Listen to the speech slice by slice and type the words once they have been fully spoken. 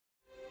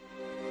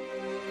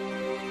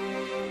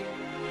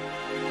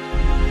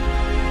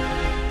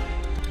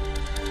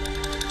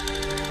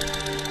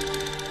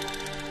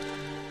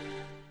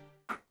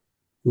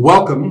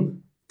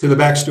Welcome to the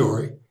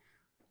backstory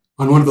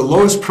on one of the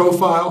lowest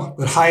profile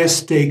but highest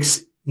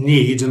stakes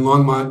needs in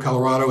Longmont,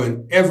 Colorado,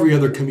 and every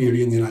other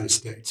community in the United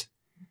States.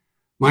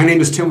 My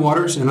name is Tim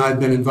Waters, and I've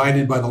been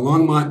invited by the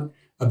Longmont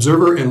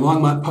Observer and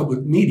Longmont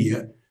Public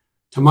Media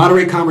to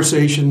moderate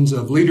conversations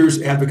of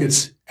leaders,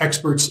 advocates,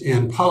 experts,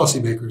 and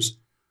policymakers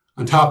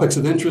on topics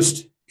of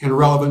interest and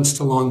relevance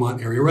to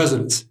Longmont area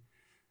residents.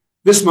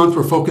 This month,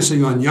 we're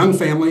focusing on young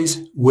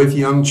families with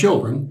young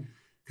children,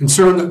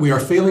 concerned that we are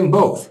failing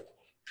both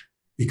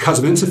because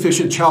of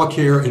insufficient child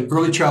care and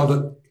early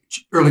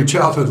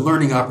childhood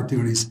learning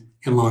opportunities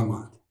in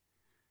Longmont.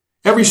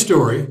 Every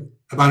story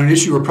about an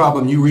issue or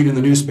problem you read in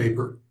the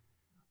newspaper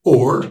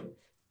or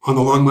on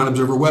the Longmont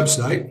Observer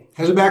website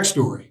has a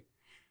backstory.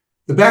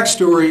 A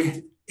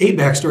backstory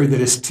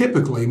that is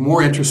typically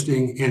more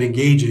interesting and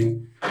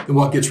engaging than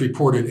what gets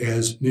reported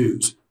as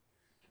news.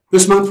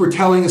 This month, we're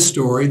telling a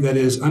story that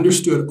is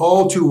understood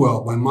all too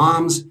well by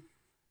moms,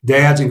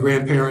 dads, and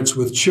grandparents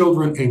with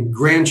children and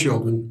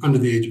grandchildren under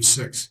the age of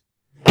 6.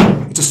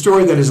 It's a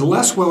story that is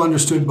less well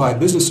understood by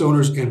business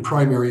owners and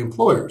primary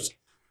employers,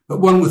 but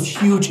one with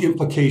huge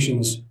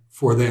implications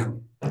for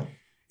them.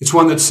 It's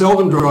one that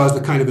seldom draws the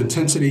kind of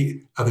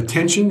intensity of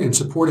attention and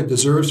support it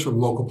deserves from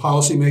local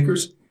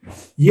policymakers.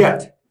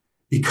 Yet,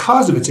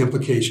 because of its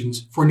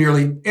implications for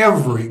nearly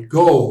every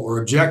goal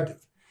or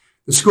objective,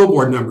 the school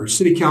board members,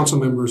 city council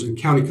members, and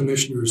county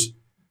commissioners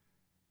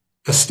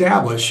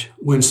establish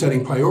when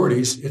setting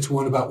priorities, it's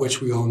one about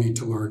which we all need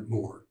to learn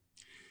more.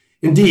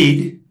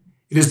 Indeed,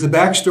 it is the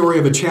backstory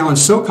of a challenge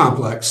so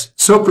complex,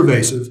 so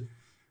pervasive,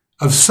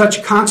 of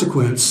such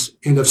consequence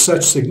and of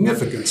such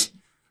significance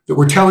that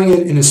we're telling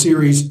it in a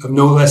series of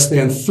no less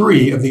than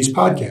 3 of these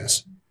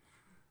podcasts.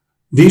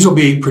 These will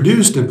be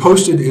produced and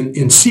posted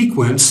in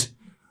sequence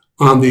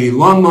on the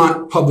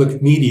Longmont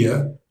Public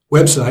Media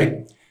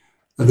website.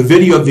 The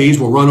video of these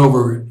will run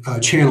over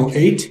Channel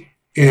 8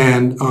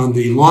 and on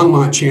the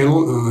Longmont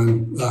channel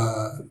on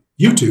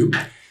YouTube.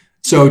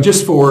 So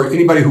just for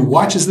anybody who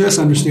watches this,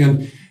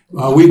 understand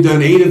we've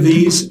done 8 of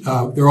these.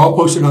 They're all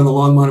posted on the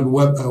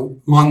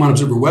Longmont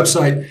Observer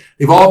website.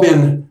 They've all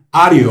been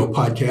audio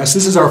podcasts.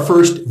 This is our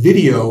first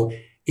video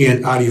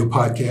and audio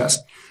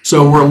podcast.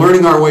 So we're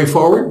learning our way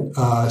forward.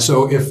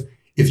 So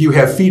if you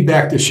have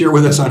feedback to share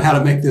with us on how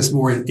to make this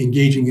more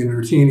engaging and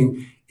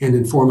entertaining and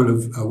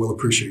informative, we'll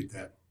appreciate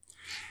that.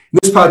 In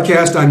this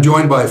podcast, I'm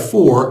joined by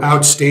 4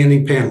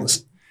 outstanding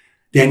panelists.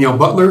 Danielle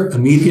Butler,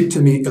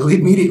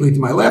 immediately to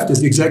my left, is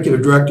the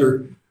Executive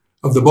Director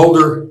of the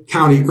Boulder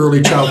County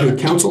Early Childhood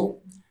Council.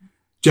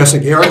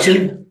 Jessica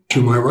Erickson,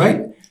 to my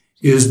right,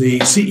 is the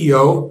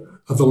CEO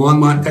of the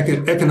Longmont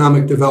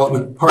Economic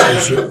Development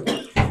Partnership,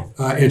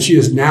 and she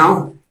is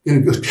now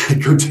going to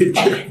go take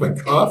care of my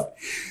cough.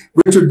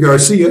 Richard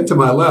Garcia, to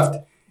my left,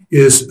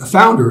 is a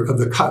founder of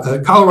the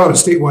Colorado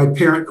Statewide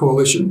Parent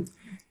Coalition.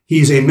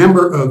 He's a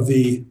member of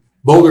the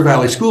Boulder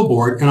Valley School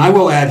Board, and I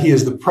will add he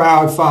is the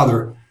proud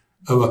father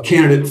of a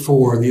candidate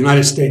for the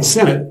United States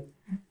Senate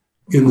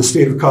in the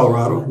state of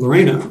Colorado,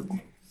 Lorena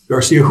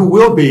Garcia, who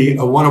will be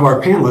one of our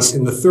panelists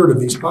in the 3rd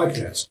of these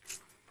podcasts.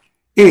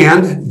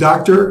 And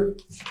Dr.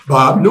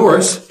 Bob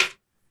Norris,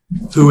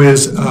 who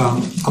is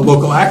a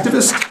local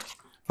activist.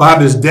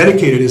 Bob has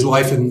dedicated his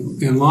life in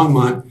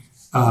Longmont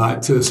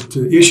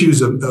to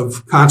issues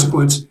of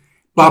consequence.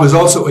 Bob is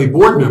also a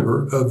board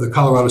member of the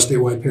Colorado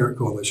Statewide Parent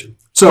Coalition.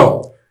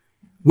 So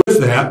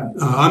with that,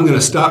 I'm going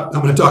to stop.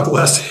 I'm going to talk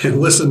less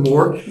and listen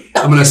more.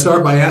 I'm going to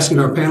start by asking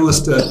our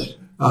panelists to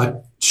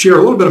share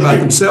a little bit about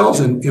themselves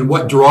and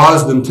what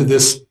draws them to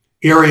this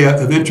area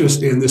of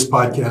interest in this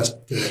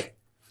podcast today.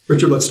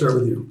 Richard, let's start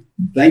with you.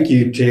 Thank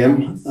you,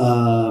 Tim.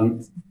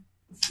 And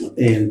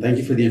thank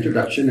you for the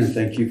introduction, and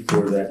thank you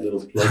for that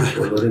little plug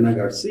for Lorena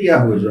Garcia,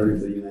 who is running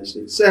for the United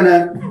States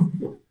Senate.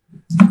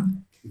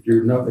 If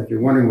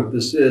you're wondering what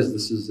this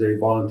is a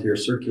volunteer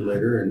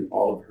circulator, and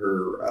all of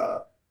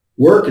her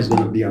work is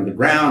going to be on the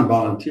ground,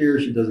 volunteer.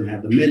 She doesn't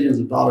have the millions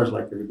of dollars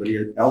like everybody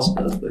else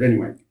does, but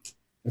anyway,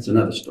 that's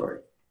another story.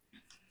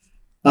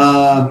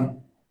 And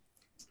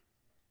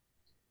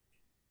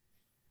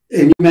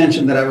you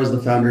mentioned that I was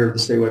the founder of the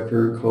Statewide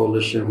Parent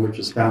Coalition, which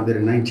was founded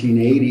in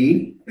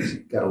 1980.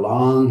 It's got a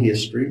long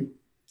history.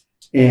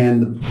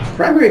 And the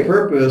primary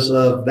purpose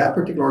of that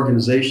particular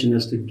organization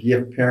is to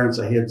give parents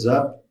a heads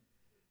up,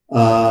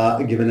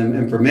 giving them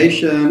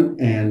information,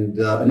 and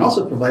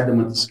also provide them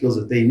with the skills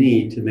that they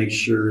need to make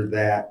sure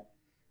that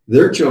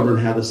their children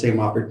have the same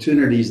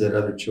opportunities that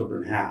other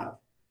children have.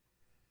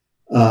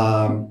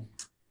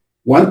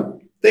 One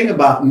thing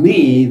about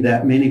me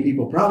that many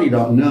people probably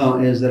don't know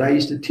is that I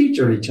used to teach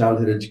early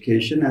childhood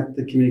education at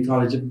the Community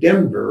College of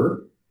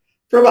Denver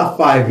for about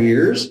 5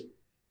 years.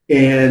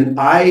 And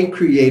I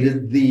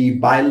created the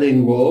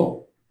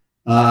bilingual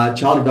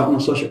Child Developmental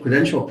Social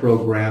Credential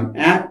Program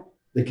at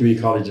the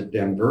Community College of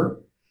Denver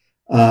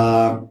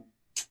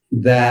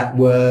that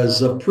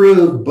was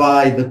approved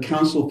by the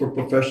Council for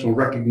Professional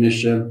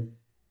Recognition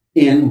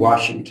in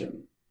Washington.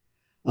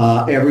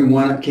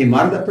 Everyone that came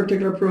out of that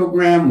particular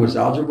program was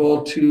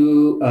eligible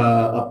to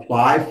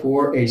apply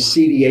for a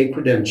CDA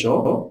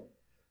credential,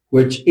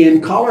 which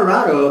in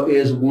Colorado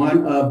is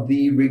one of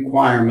the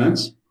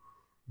requirements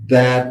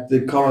that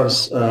the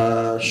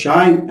Colorado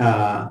Shine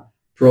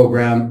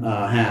program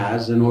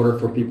has in order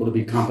for people to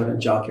be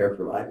competent child care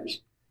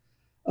providers.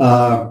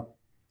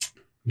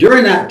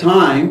 During that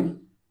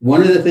time,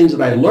 one of the things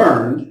that I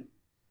learned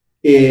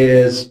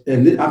is,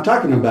 and I'm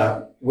talking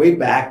about way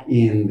back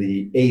in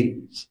the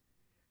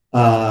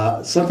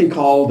 80s, something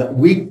called, that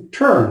we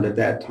termed at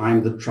that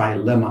time, the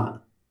trilemma.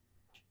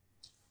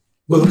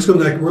 Well, let's come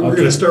back. We're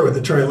going to start with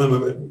the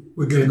trilemma, but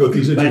we're going to go through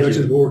these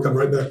introductions, but we'll come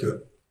right back to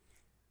it.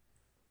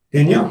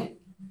 Danielle?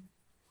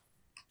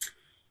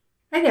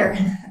 Hi there.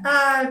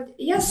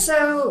 Yes,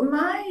 so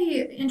my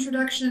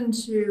introduction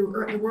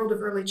to the world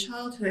of early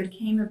childhood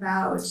came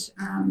about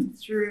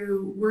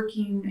through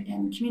working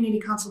in community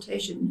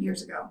consultation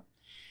years ago.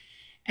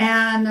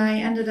 And I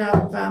ended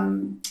up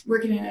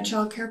working in a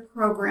child care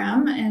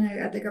program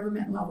at the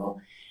government level.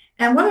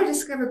 And what I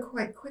discovered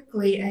quite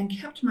quickly and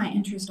kept my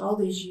interest all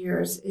these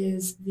years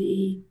is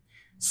the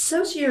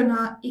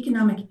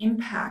socioeconomic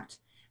impact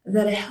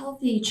that a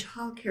healthy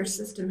child care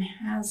system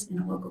has in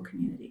a local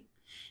community.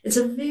 It's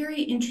a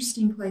very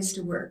interesting place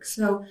to work.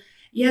 So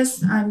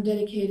yes, I'm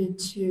dedicated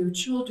to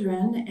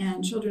children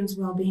and children's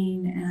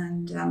well-being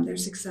and their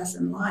success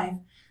in life.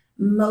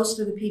 Most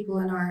of the people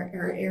in our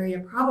area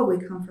probably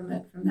come from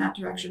that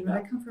direction, but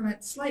I come from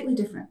it slightly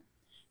different,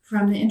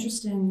 from the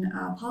interest in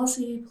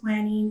policy,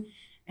 planning,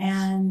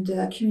 and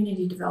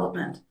community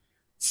development.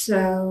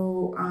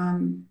 So,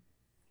 and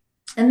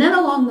then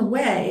along the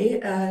way,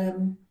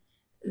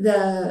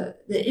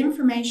 the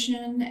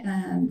information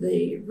and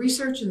the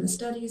research and the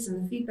studies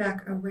and the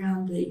feedback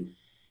around the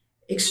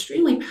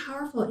extremely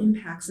powerful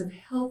impacts of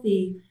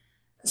healthy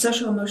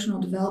social-emotional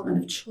development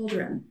of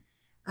children,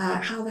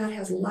 how that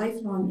has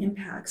lifelong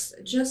impacts,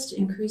 just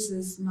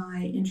increases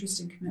my interest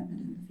and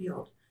commitment in the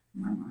field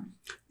more and more.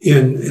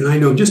 And I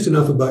know just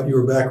enough about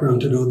your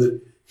background to know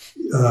that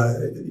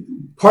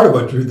part of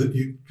what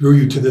drew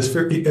you to this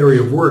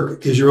area of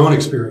work is your own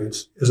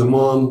experience as a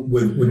mom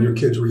when your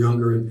kids were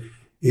younger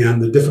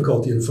and the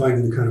difficulty in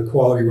finding the kind of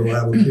quality,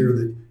 reliable care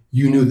that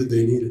you knew that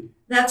they needed.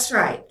 That's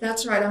right.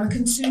 That's right. I'm a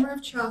consumer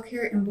of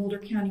childcare in Boulder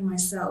County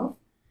myself.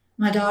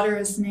 My daughter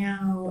is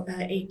now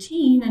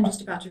 18 and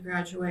just about to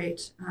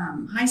graduate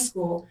high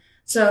school.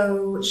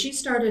 So she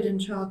started in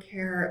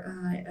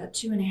childcare at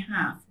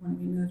 2.5 when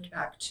we moved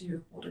back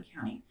to Boulder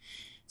County.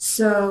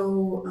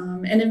 So,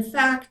 and in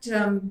fact,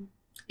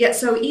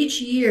 so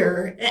each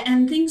year,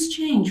 and things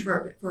change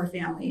for a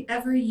family.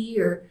 Every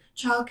year,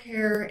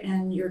 childcare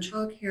and your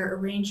childcare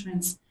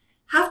arrangements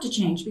have to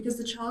change because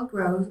the child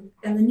grows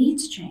and the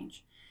needs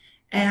change.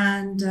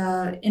 And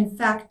in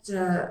fact,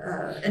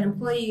 an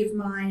employee of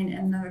mine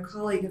and another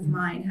colleague of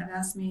mine have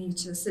asked me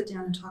to sit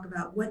down and talk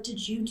about what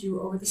did you do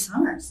over the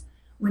summers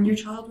when your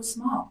child was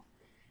small?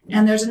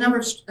 And there's a number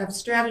of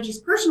strategies,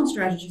 personal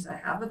strategies I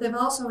have, but they've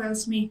also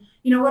asked me,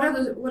 what are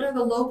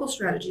the local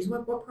strategies?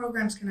 What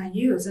programs can I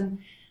use? And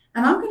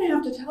I'm going to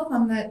have to tell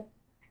them that,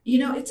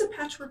 it's a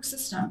patchwork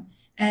system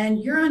and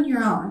you're on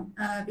your own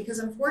because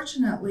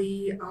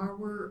unfortunately our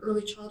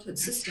early childhood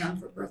system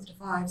for birth to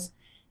fives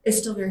is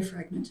still very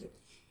fragmented.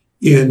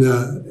 In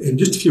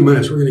just a few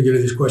minutes, we're going to get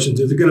into these questions.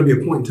 There's going to be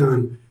a point in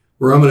time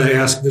where I'm going to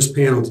ask this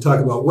panel to talk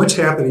about what's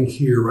happening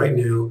here right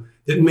now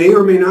that may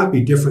or may not be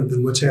different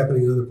than what's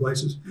happening in other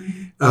places.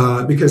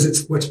 Because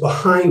it's what's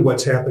behind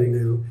what's happening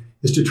now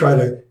is to try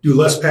to do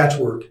less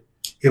patchwork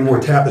and more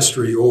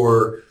tapestry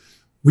or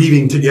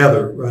weaving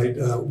together, right?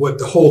 What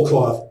the whole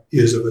cloth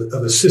is of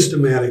a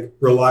systematic,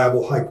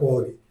 reliable, high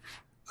quality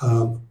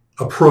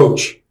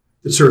approach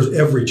that serves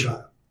every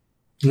child,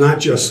 not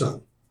just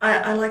some.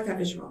 I like that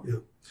visual. Yeah.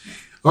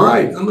 All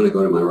right, I'm going to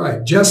go to my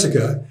right.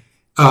 Jessica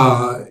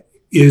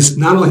is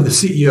not only the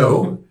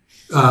CEO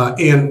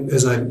and,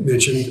 as I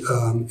mentioned,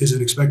 is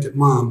an expectant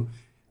mom.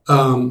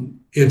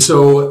 And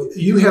so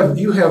you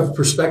have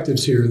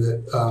perspectives here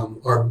that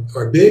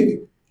are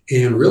big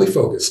and really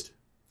focused.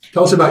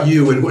 Tell us about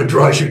you and what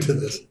draws you to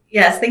this.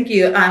 Yes, thank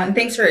you. And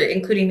thanks for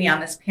including me on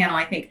this panel.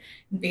 I think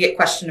we get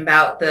questioned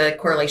about the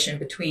correlation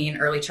between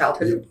early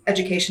childhood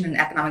education and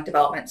economic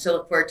development. So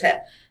look forward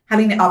to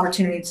having the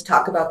opportunity to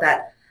talk about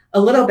that a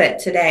little bit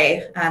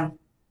today.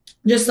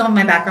 Just some of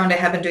my background, I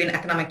have been doing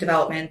economic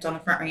development on the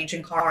Front Range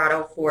in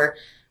Colorado for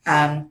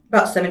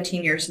about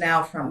 17 years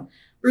now, from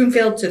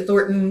Broomfield to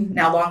Thornton,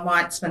 now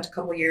Longmont, spent a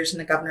couple years in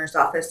the governor's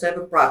office. So I have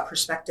a broad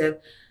perspective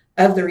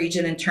of the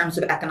region in terms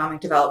of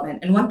economic development.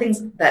 And one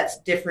thing that's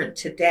different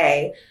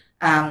today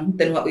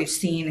than what we've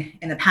seen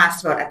in the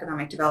past about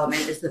economic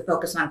development is the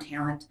focus on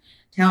talent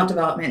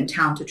development and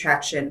talent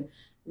attraction.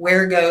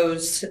 Where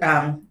goes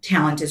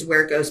talent is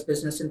where goes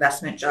business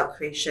investment, job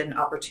creation,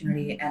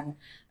 opportunity, and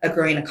a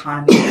growing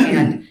economy.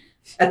 And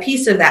a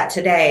piece of that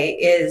today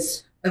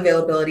is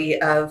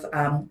availability of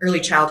early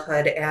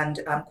childhood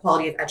and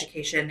quality of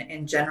education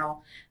in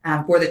general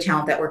for the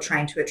talent that we're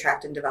trying to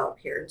attract and develop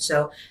here.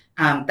 So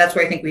that's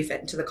where I think we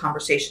fit into the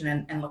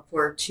conversation and look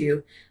forward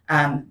to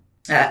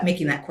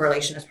making that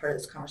correlation as part of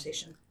this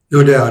conversation.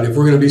 No doubt. If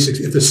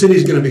the city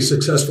is going to be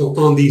successful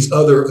on these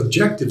other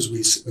objectives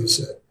we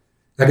set,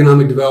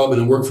 economic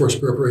development and workforce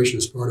preparation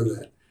is part of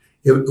that.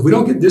 If we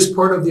don't get this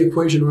part of the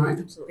equation right,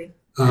 Absolutely.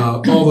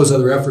 all those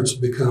other efforts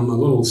become a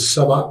little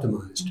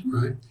sub-optimized,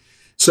 right?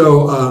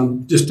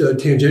 So just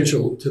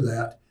tangential to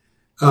that,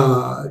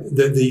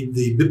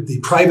 the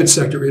private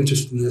sector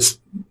interest in this,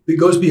 it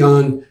goes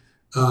beyond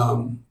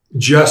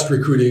just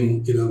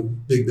recruiting,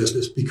 big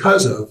business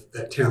because of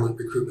that talent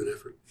recruitment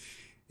effort.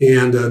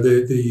 And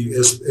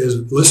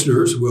as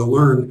listeners will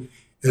learn,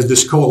 as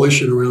this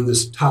coalition around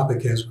this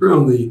topic has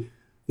grown, the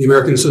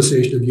American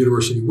Association of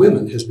University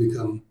Women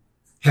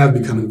have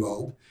become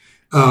involved.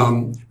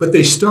 But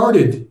they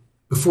started,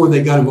 before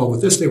they got involved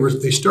with this,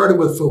 they started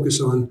with focus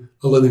on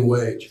a living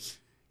wage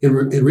and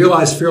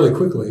realized fairly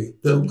quickly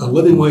that a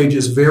living wage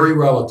is very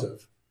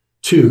relative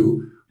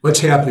to what's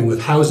happening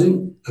with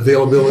housing,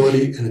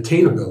 availability, and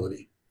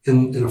attainability,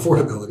 and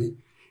affordability,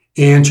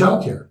 and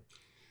childcare.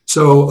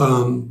 So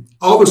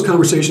all those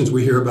conversations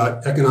we hear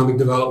about economic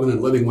development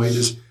and living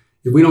wages,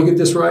 if we don't get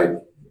this right,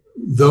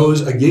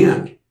 those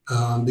again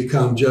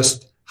become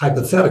just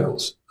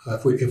hypotheticals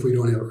if we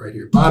don't have it right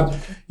here. Bob,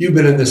 you've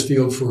been in this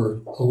field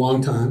for a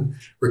long time,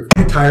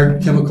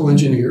 retired chemical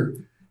engineer.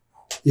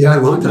 Yeah,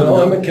 a long time.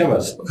 No, I'm a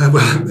chemist.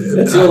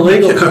 It's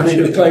illegal for me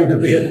to claim to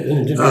be an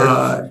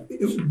engineer.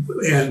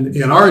 And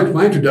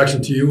my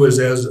introduction to you was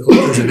as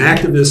an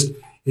activist,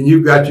 and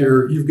you've got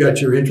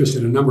your interest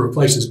in a number of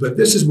places. But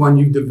this is one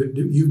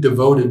you've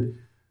devoted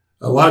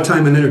a lot of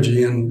time and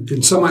energy.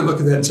 And some might look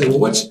at that and say,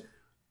 well,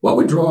 what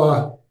would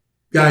draw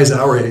guys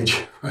our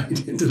age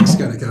right into this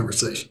kind of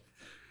conversation?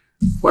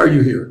 Why are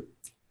you here?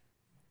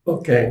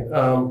 Okay,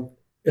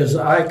 as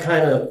I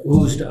kind of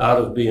oozed out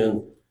of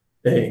being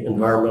an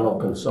environmental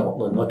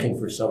consultant and looking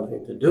for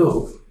something to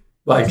do,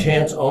 by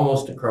chance,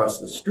 almost across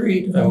the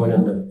street, I went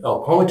into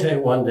El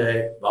Comite one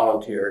day,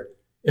 volunteered,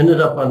 ended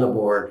up on the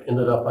board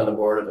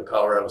of the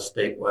Colorado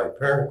Statewide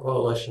Parent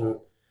Coalition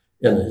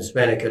and the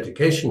Hispanic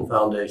Education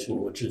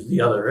Foundation, which is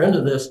the other end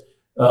of this,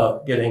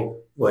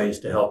 getting ways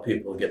to help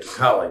people get to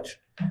college.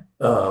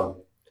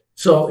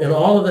 So in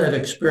all of that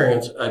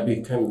experience, I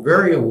became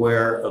very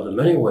aware of the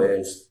many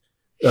ways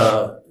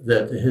that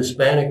the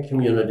Hispanic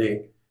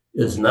community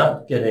is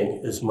not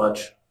getting as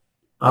much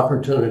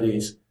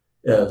opportunities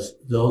as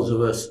those of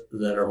us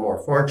that are more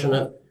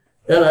fortunate.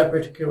 And I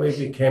particularly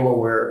became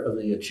aware of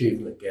the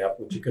achievement gap,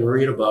 which you can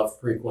read about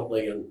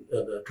frequently in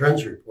the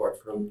Trends Report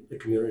from the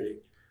Community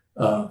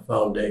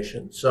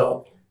Foundation.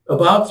 So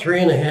about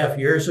 3.5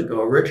 years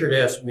ago, Richard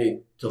asked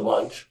me to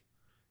lunch.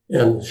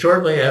 And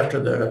shortly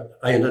after that,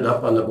 I ended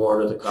up on the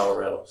board of the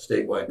Colorado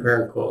Statewide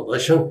Parent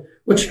Coalition,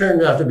 which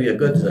turned out to be a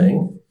good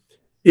thing.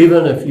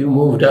 Even if you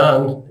moved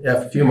on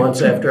a few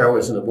months after I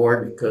was on the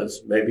board,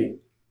 because maybe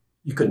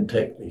you couldn't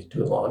take me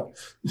too long.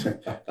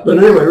 But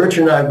anyway,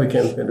 Richard and I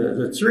became,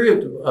 the three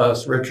of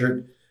us,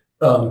 Richard,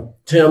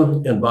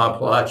 Tim, and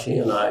Bob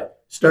Palacci, and I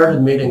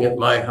started meeting at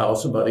my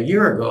house about a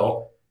year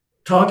ago,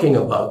 talking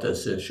about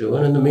this issue.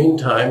 And in the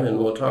meantime, and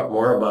we'll talk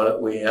more about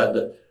it, we had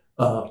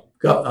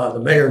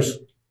the mayor's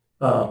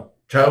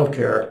child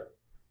care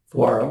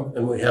forum,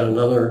 and we had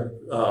another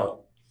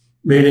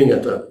meeting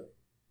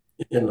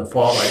in the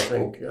fall, I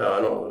think,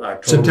 October.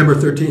 September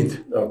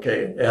 13th.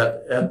 Okay,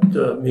 at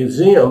the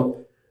museum,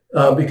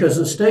 because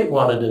the state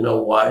wanted to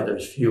know why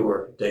there's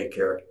fewer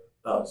daycare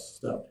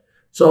stuff.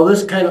 So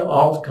this kind of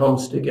all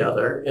comes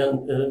together,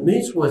 and it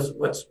meets with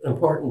what's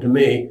important to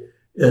me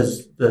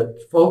is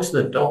that folks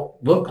that don't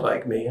look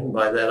like me, and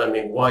by that I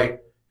mean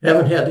white,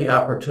 haven't had the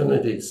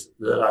opportunities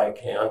that I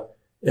can.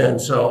 And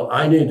so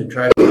I need to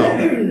try to help,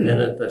 and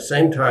at the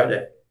same time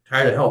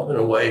try to help in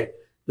a way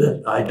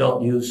that I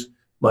don't use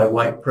my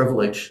white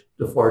privilege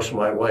to force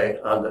my way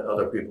onto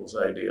other people's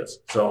ideas.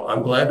 So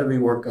I'm glad to be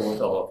working with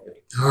all of you.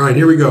 All right,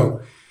 here we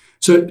go.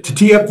 So to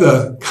tee up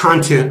the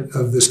content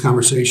of this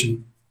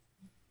conversation,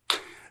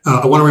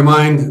 I want to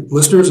remind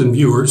listeners and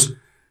viewers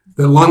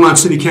that Longmont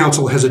City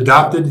Council has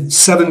adopted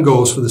 7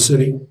 goals for the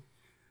city.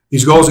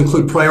 These goals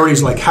include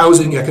priorities like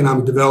housing,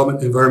 economic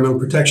development, environmental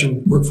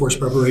protection, workforce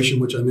preparation,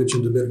 which I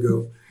mentioned a bit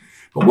ago.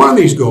 But one of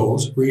these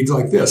goals reads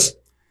like this: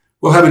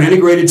 we'll have an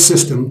integrated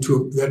systems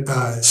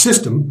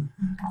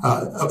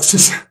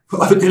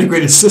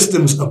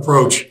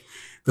approach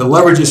that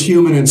leverages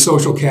human and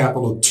social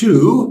capital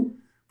to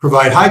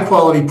provide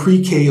high-quality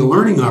pre-K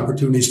learning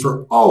opportunities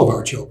for all of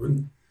our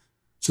children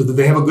so that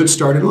they have a good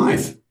start in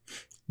life.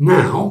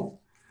 Now,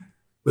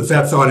 with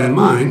that thought in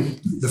mind,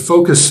 the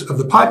focus of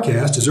the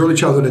podcast is early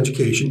childhood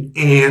education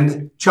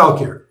and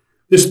childcare.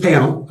 This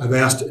panel, I've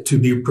asked to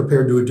be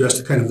prepared to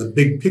address the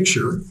big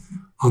picture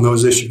on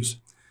those issues.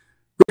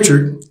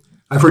 Richard,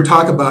 I've heard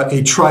talk about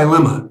a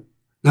trilemma,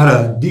 not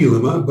a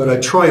dilemma, but a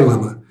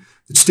trilemma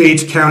that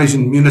states, counties,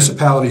 and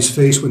municipalities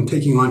face when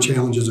taking on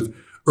challenges of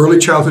early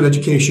childhood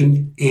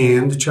education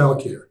and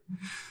childcare.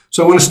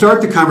 So I want to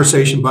start the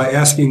conversation by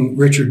asking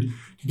Richard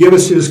to give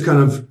us his kind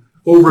of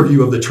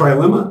overview of the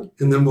trilemma,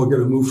 and then we're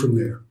going to move from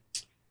there.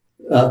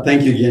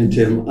 Thank you again,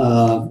 Tim.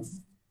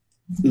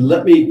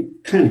 Let me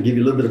kind of give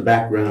you a little bit of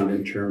background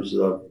in terms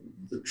of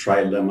the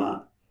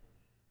trilemma.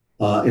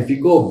 If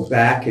you go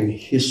back in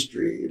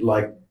history,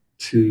 like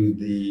to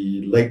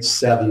the late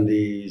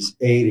 70s,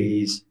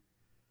 80s,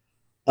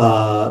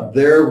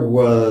 there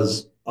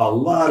was a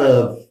lot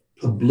of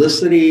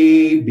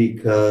publicity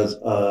because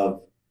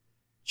of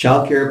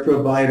childcare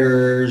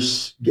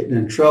providers getting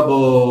in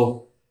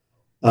trouble,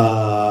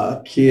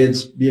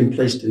 kids being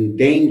placed in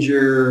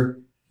danger.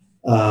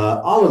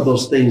 All of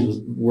those things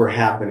were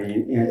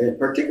happening, and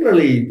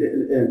particularly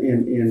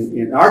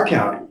in our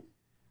county.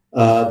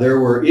 There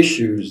were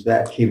issues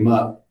that came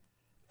up.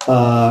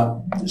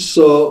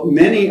 So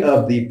many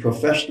of the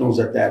professionals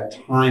at that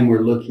time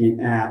were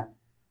looking at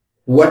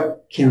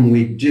what can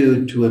we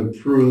do to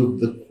improve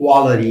the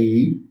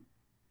quality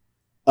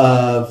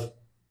of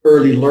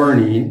early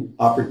learning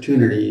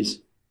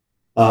opportunities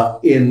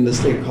in the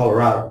state of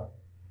Colorado.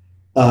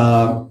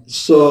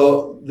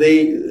 So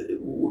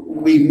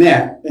we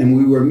met and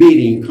we were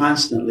meeting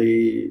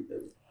constantly,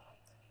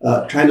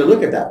 trying to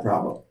look at that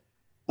problem.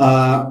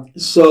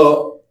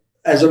 So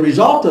as a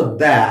result of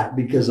that,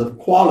 because of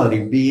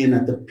quality being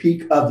at the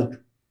peak of the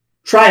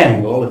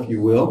triangle, if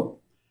you will,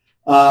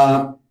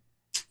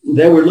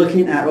 they were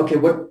looking at, okay,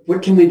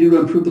 what can we do to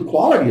improve the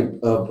quality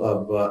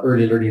of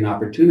early learning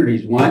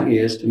opportunities? One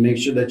is to make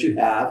sure that you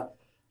have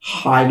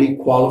highly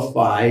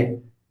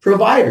qualified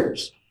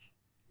providers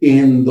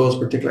in those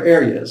particular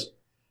areas.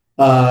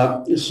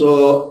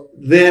 So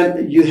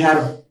then you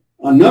had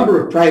a number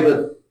of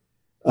private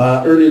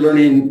early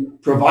learning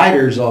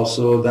providers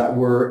also that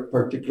were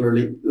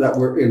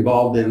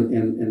involved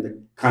in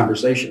the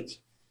conversations.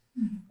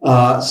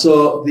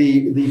 So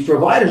the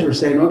providers were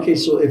saying, okay,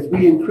 so if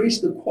we increase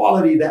the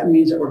quality, that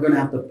means that we're going to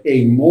have to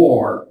pay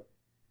more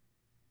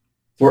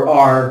for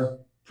our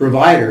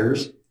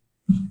providers.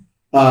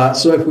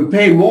 So if we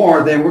pay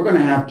more, then we're going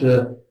to have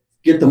to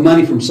get the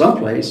money from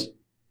someplace.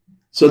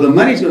 So the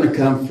money's going to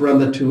come from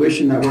the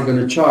tuition that we're going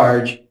to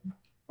charge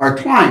our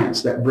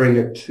clients that bring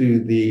it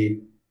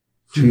to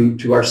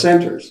our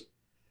centers.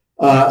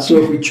 So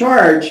if we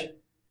charge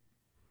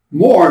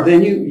more,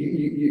 then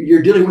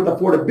you're dealing with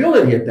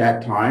affordability at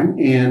that time,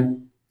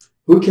 and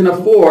who can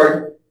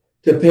afford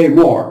to pay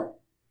more?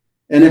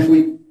 And if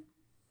we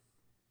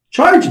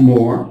charge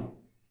more,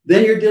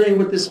 then you're dealing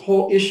with this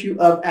whole issue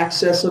of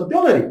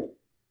accessibility.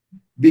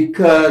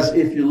 Because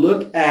if you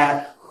look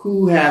at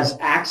who has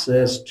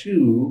access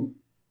to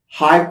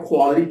high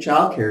quality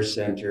childcare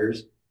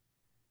centers,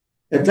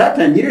 at that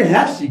time you didn't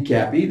have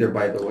CCAP either,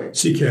 by the way.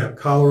 CCAP,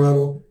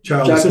 Colorado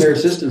Child Care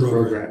Assistance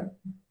Program.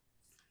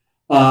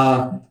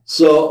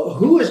 So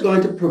who is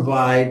going to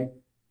provide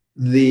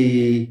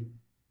the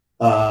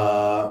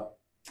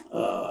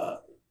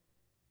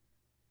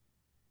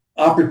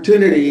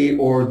opportunity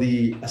or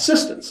the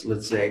assistance,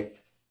 let's say,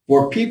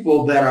 for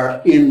people that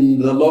are in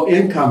the low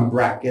income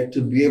bracket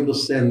to be able to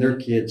send their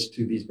kids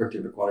to these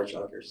particular quality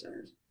child care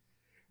centers?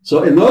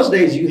 So in those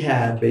days, you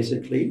had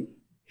basically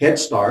Head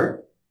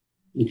Start,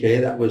 okay,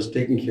 that was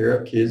taking care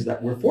of kids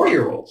that were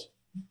 4-year-olds.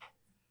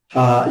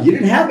 You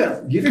didn't have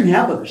it. You didn't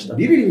have other stuff.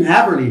 You didn't even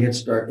have early Head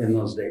Start in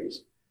those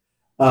days.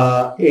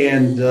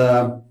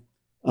 Then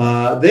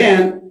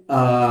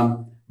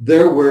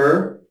there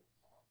were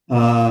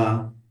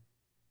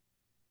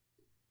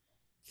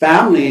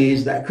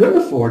families that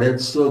couldn't afford it,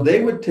 so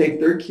they would take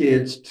their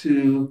kids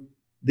to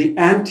the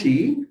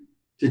auntie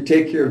to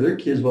take care of their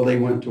kids while they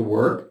went to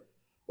work,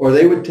 or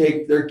they would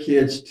take their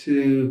kids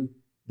to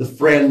the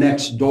friend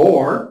next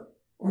door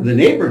or the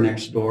neighbor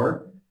next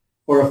door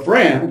or a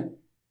friend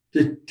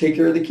to take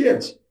care of the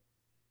kids.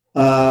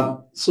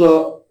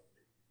 So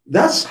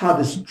that's how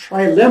this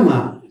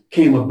trilemma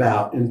came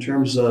about in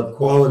terms of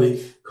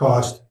quality,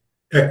 cost,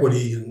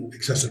 equity, and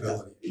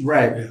accessibility.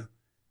 Right. Yeah.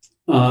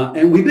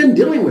 And we've been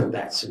dealing with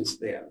that since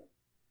then.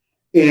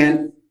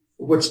 And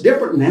what's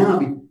different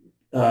now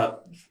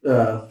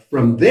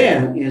from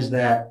then is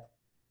that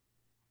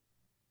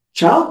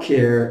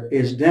childcare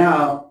is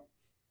now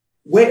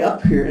way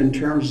up here in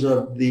terms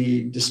of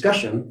the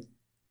discussion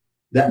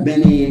that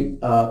many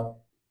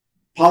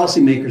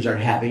policymakers are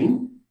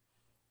having,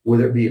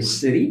 whether it be a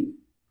city,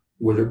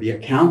 whether it be a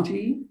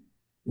county,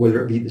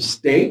 whether it be the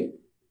state.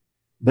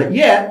 But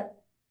yet,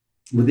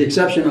 with the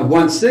exception of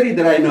one city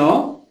that I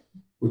know,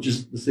 which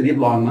is the city of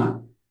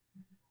Longmont,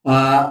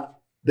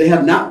 they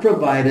have not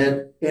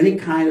provided any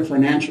kind of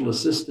financial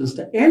assistance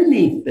to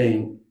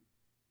anything,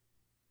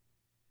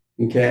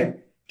 okay,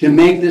 to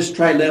make this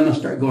trilemma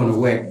start going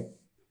away.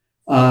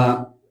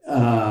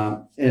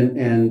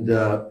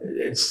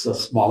 It's a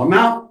small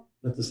amount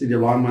that the city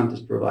of Longmont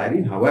is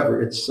providing.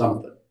 However, it's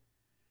something.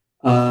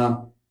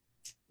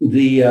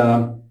 The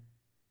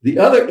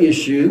other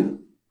issue,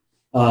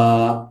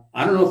 I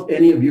don't know if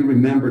any of you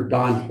remember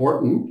Don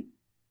Horton,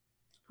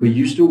 who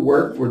used to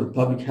work for the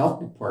public health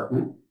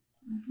department.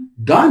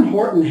 Mm-hmm. Don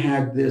Horton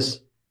had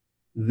this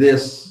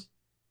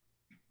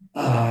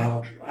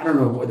I don't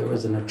know whether it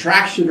was an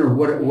attraction or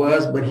what it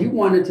was, but he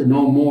wanted to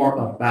know more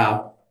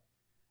about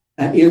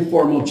an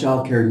informal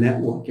child care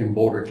network in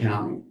Boulder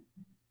County.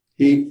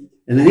 And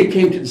then he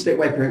came to the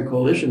Statewide Parent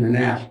Coalition and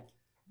asked,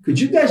 could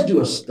you guys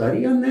do a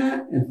study on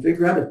that and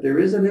figure out if there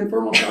is an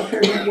informal child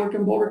care network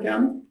in Boulder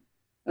County?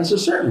 I said,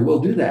 certainly, we'll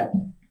do that.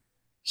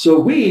 So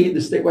we, the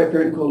Statewide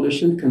Parent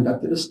Coalition,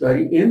 conducted a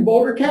study in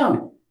Boulder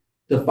County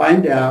to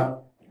find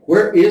out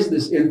where is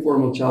this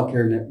informal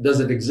childcare net? Does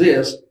it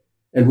exist?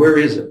 And where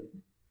is it?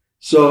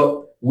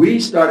 So we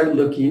started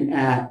looking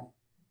at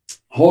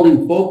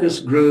holding focus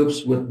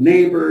groups with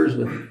neighbors,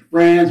 with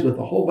friends, with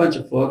a whole bunch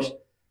of folks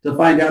to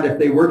find out if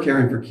they were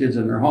caring for kids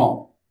in their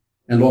home.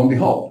 And lo and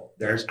behold,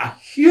 there's a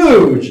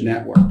huge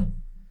network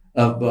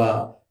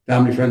of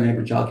family-friendly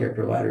neighbor childcare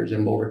providers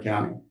in Boulder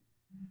County.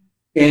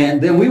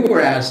 And then we were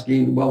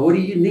asking, well, what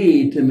do you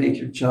need to make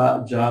your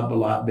job a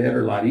lot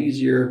better, a lot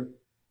easier?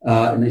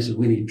 And they said,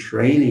 we need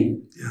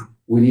training. Yeah.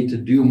 We need to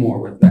do more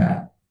with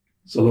that.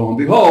 So lo and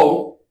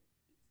behold,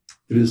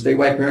 through the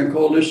Statewide Parent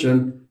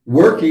Coalition,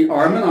 working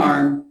arm in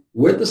arm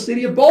with the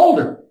city of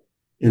Boulder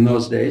in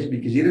those days,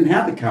 because you didn't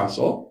have the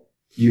council.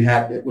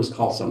 It was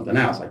called something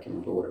else. I can't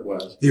remember what it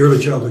was. The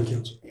Early Childhood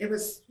Council. It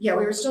was, we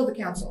were still the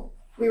council.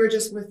 We were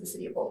just with the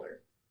city of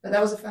Boulder. But that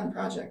was a fun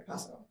project,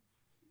 Paso.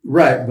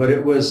 Right, but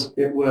it was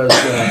their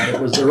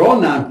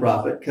own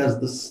nonprofit because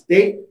the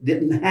state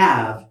didn't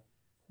have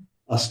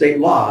a state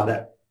law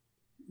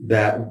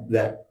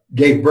that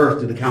gave birth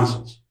to the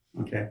councils.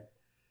 Okay,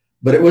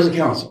 but it was a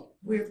council.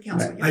 We were the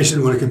council. Right. I just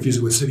didn't want to confuse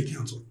it with city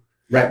council.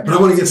 Right. But I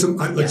want to get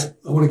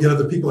I want to get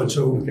other people, and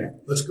so Okay.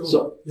 let's go.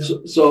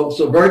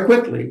 So very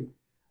quickly,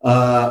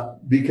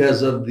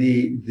 because of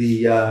the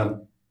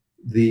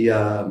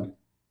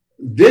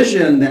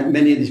vision that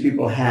many of these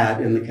people had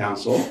in the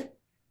council.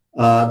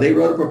 They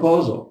wrote a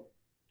proposal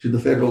to the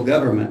federal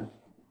government,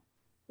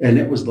 and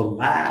it was the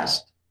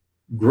last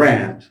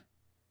grant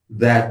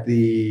that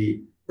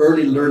the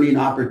Early Learning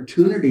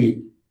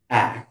Opportunity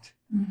Act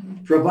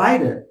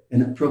provided.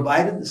 And it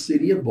provided the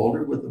city of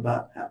Boulder with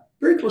about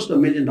very close to $1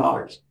 million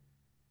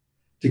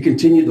to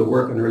continue the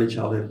work on early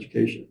childhood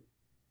education.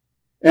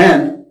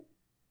 And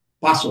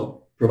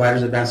PASO,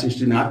 Providers Advancing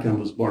Student Outcomes,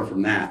 was born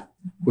from that,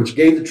 which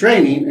gave the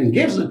training and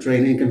gives the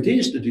training and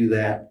continues to do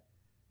that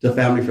to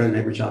family-friendly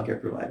neighbor child care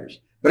providers.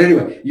 But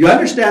anyway, you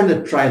understand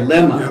the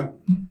trilemma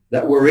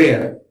that we're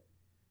in.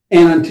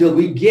 And until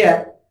we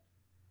get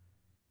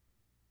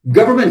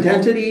government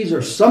entities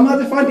or some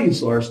other funding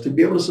source to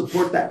be able to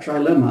support that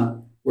trilemma,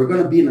 we're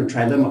going to be in a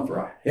trilemma for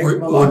a heck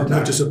of a long time.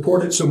 Not to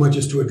support it so much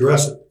as to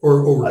address it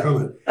or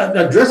overcome it.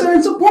 Address it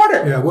and support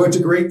it. Yeah, well, it's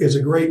a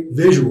great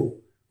visual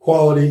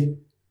quality,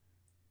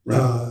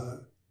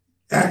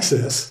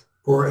 access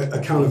or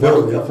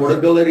accountability.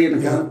 Affordability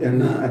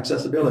and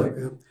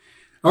accessibility. Yeah.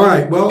 All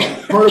right. Well,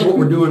 part of what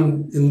we're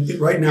doing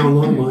right now in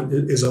Longmont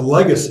is a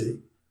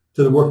legacy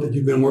to the work that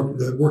you've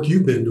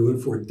been doing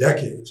for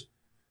decades.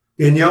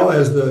 Danielle,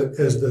 as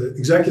the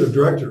executive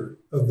director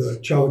of the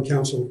Child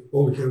Council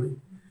Boulder County,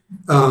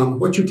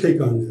 what's your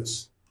take on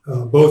this,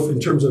 both in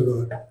terms of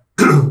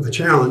a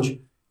challenge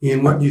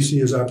and what you see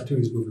as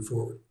opportunities moving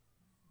forward?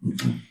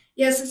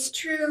 Yes, it's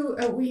true.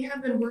 We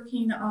have been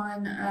working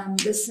on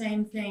the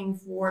same thing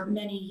for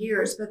many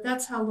years, but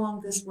that's how long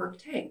this work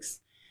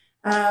takes.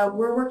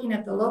 We're working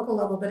at the local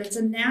level, but it's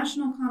a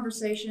national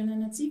conversation,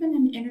 and it's even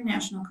an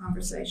international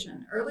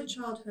conversation. Early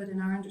childhood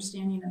and our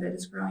understanding of it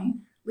is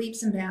growing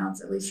leaps and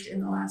bounds, at least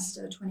in the last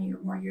 20 or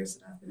more years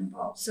that I've been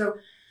involved. So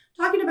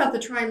talking about the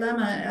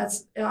trilemma,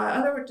 as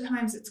other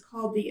times it's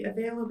called the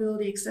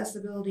availability,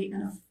 accessibility,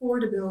 and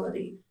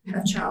affordability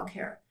of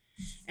childcare.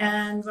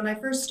 And when I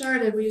first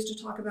started, we used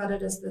to talk about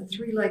it as the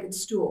three-legged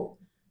stool.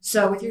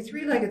 So with your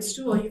three-legged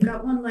stool, you've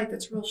got one leg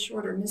that's real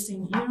short or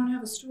missing. You don't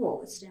have a stool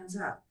that stands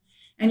up.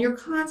 And you're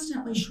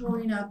constantly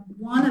shoring up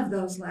one of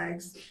those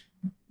legs,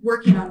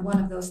 working on one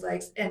of those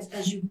legs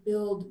as you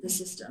build the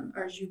system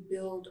or as you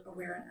build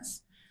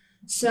awareness.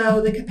 So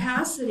the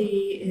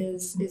capacity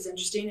is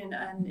interesting,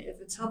 and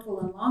if it's helpful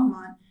in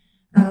Longmont,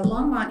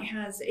 Longmont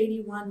has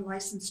 81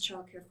 licensed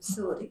child care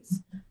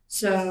facilities.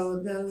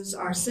 So those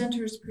are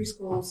centers,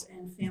 preschools,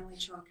 and family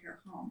child care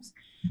homes.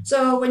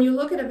 So when you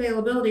look at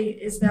availability,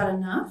 is that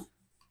enough?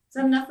 Is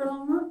that enough for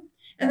Longmont?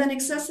 And then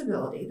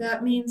accessibility,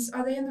 that means,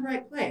 are they in the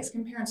right place?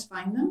 Can parents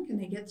find them? Can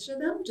they get to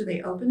them? Do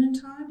they open in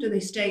time? Do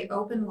they stay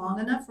open long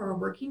enough for a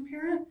working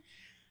parent?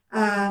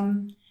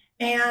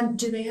 And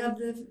do they have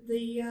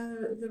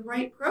the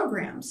right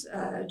programs?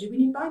 Do we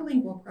need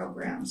bilingual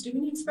programs? Do we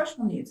need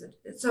special needs?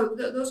 So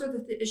those are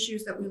the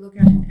issues that we look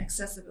at in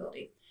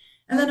accessibility.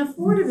 And then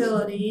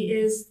affordability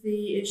is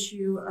the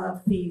issue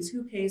of fees.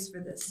 Who pays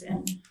for this?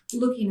 And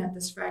looking at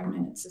this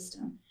fragmented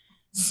system.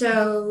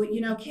 So,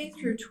 K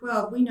through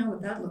 12, we know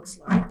what that looks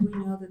like. We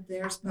know that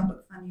there's public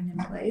funding in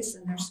place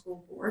and there's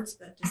school boards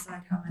that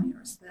decide how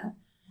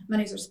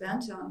monies are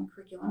spent on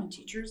curriculum and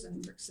teachers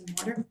and bricks and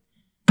mortar.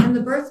 In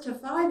the birth to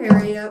 5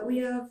 area, we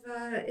have,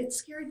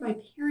 it's carried by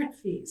parent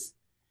fees.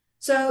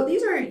 So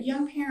these are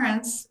young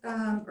parents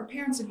or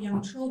parents of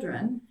young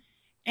children.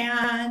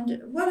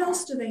 And what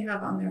else do they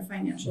have on their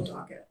financial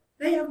docket?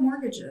 They have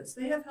mortgages,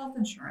 they have health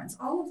insurance.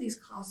 All of these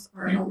costs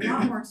are a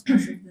lot more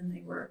expensive than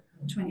they were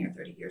 20 or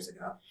 30 years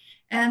ago.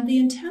 And the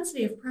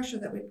intensity of pressure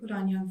that we put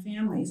on young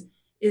families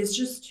is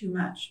just too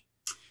much.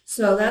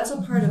 So that's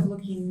a part of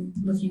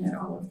looking at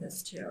all of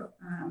this too.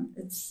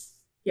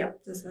 Yeah,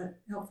 does that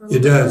help for a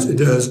It little does. bit?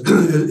 It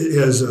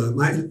does.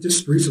 I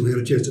just recently had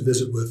a chance to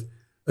visit with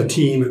a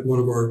team at one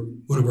of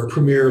our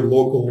premier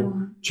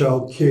local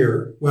child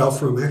care, well,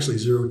 from actually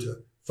 0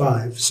 to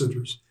 5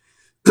 centers.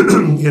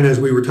 And as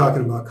we were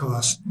talking about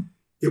costs,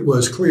 it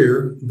was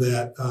clear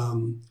that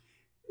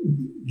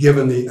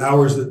given the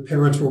hours that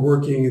parents were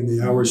working and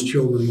the hours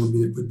children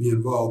would be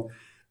involved,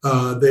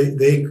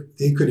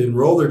 they could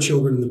enroll their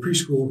children in the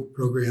preschool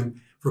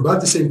program for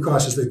about the same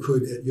cost as they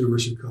could at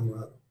University of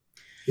Colorado.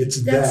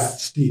 It's that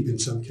steep in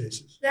some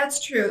cases.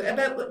 That's true.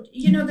 But,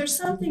 there's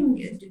something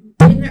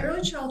in the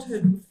early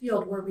childhood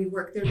field where we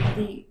work,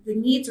 the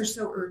needs are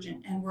so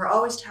urgent, and we're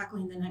always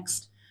tackling the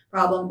next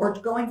problem or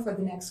going for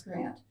the next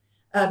grant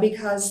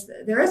because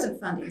there isn't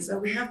funding. So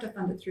we have to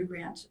fund it through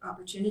grant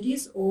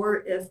opportunities,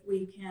 or if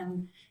we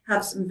can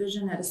have some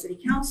vision at a city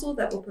council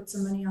that will put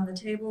some money on the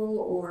table,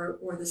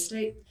 or the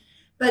state.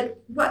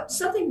 But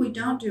something we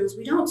don't do is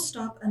we don't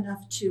stop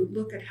enough to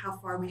look at how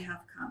far we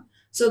have come.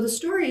 So the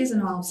story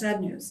isn't all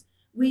sad news.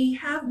 We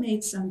have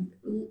made some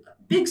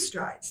big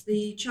strides.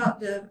 The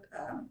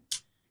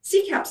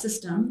CCAP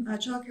system,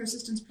 Child Care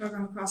Assistance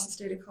Program across the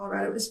state of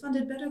Colorado, is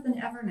funded better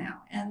than ever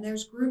now. And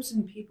there's groups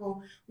and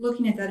people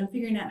looking at that and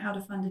figuring out how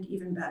to fund it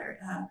even better.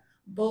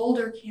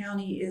 Boulder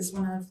County is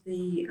one of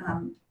the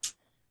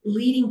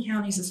leading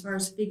counties as far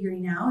as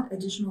figuring out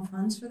additional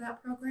funds for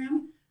that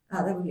program.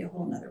 That would be a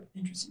whole nother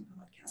interesting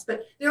podcast.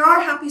 But there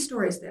are happy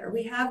stories there.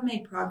 We have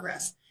made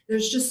progress.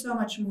 There's just so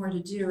much more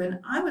to do. And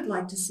I would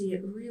like to see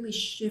it really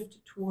shift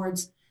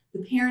towards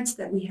the parents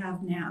that we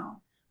have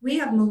now. We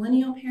have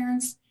millennial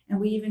parents, and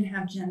we even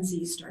have Gen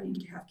Z starting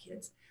to have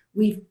kids.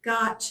 We've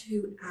got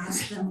to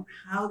ask them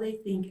how they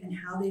think and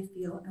how they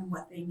feel and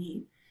what they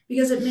need.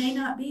 Because it may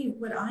not be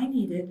what I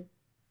needed,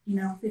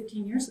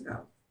 15 years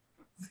ago.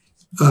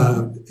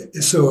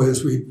 So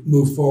as we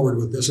move forward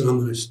with this, and I'm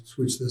going to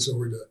switch this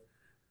over to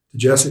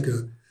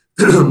Jessica,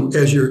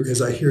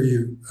 as I hear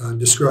you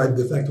describe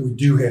the fact that we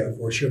do have,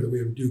 or share that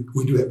we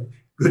do have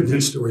good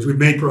news stories. We've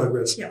made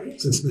progress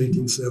since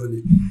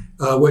 1970.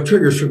 What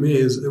triggers for me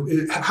is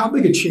how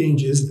big a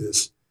change is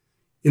this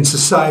in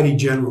society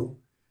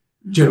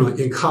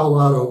generally in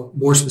Colorado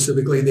more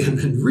specifically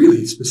than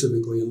really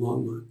specifically in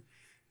Longmont.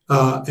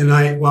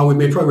 While we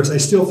made progress, I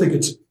still think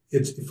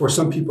it's for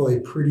some people a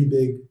pretty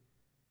big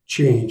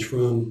change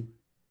from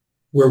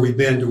where we've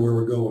been to where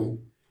we're going.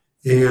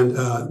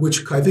 And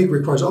which I think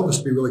requires all of us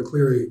to be really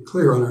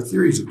clear on our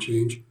theories of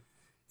change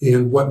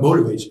and what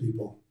motivates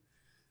people.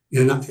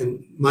 And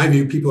in my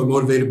view, people are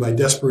motivated by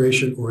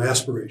desperation or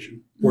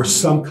aspiration or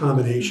some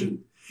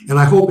combination. And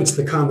I hope it's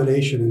the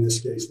combination in this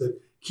case that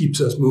keeps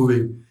us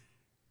moving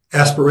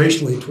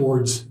aspirationally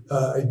towards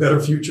a better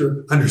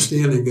future,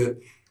 understanding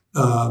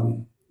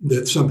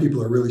that some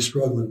people are really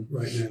struggling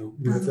right now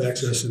with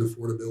access and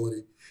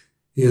affordability,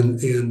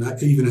 and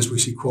even as we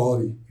see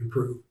quality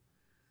improve.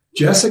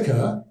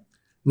 Jessica,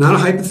 not a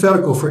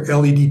hypothetical for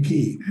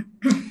LEDP.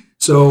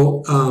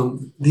 So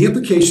the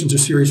implications are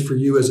serious for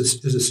you as a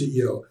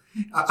CEO.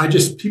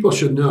 People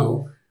should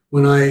know,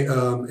 when I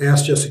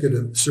asked Jessica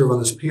to serve on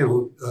this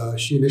panel,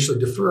 she initially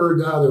deferred.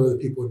 There were other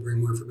people who would bring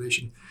more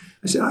information.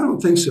 I said, I don't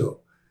think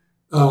so.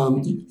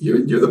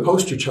 You're the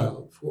poster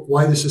child for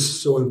why this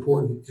is so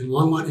important in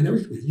Longmont and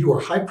everything. You are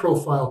high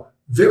profile,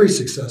 very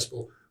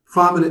successful,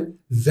 prominent,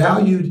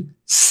 valued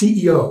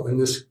CEO in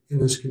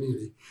this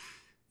community.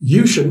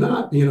 You should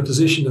not be in a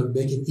position of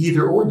making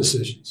either or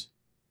decisions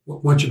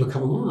once you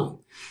become a mom.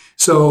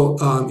 So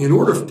in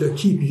order to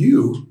keep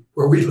you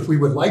where we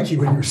would like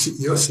you in your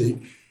CEO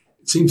seat,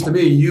 it seems to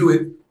me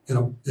you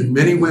and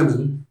many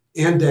women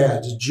and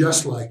dads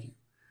just like you,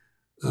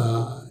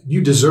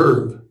 you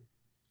deserve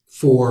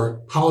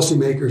for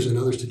policymakers and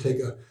others to take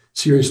a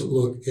serious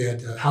look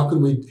at how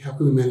can we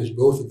manage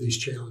both of these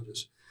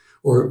challenges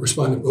or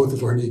respond to both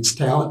of our needs,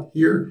 talent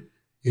here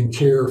and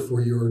care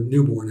for your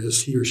newborn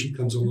as he or she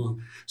comes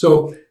along.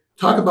 So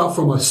talk about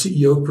from a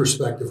CEO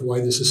perspective why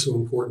this is so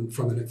important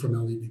from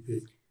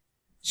LEDP.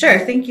 Sure.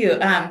 Thank you.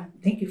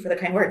 Thank you for the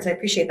kind words. I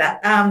appreciate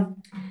that.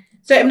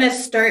 So I'm going to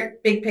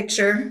start big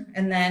picture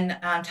and then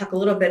talk a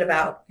little bit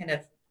about kind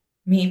of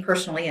me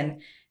personally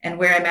and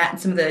where I'm at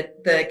and some of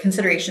the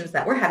considerations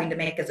that we're having to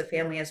make as a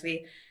family as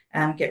we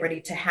get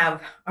ready to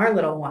have our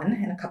little one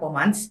in a couple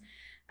months.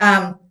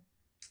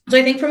 So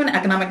I think from an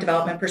economic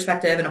development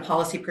perspective and a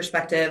policy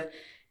perspective,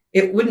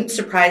 it wouldn't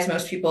surprise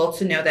most people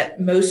to know that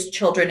most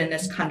children in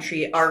this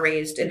country are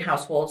raised in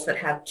households that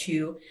have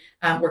two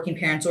working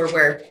parents, or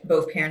where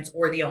both parents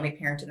or the only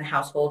parent in the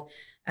household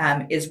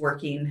is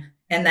working.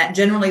 And that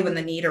generally when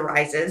the need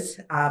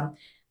arises,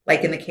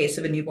 like in the case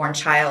of a newborn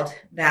child,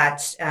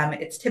 that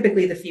it's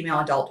typically the female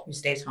adult who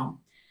stays home,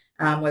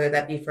 whether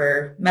that be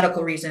for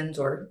medical reasons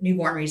or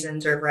newborn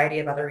reasons or a variety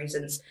of other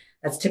reasons.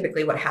 That's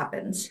typically what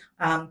happens.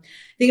 I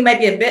think it might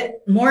be a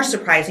bit more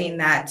surprising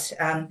that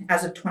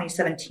as of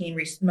 2017,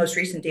 most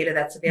recent data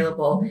that's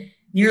available,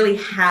 nearly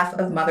half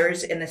of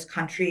mothers in this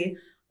country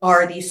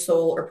are the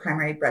sole or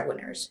primary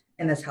breadwinners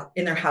in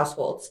their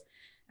households.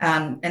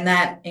 And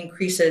that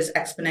increases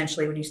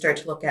exponentially when you start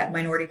to look at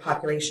minority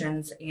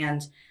populations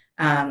and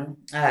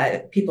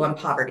people in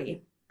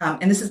poverty.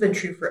 And this has been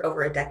true for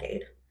over a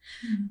decade.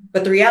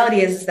 But the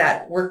reality is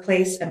that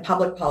workplace and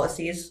public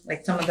policies,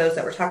 like some of those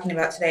that we're talking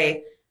about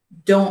today,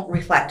 don't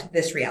reflect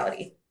this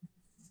reality.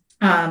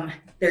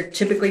 They're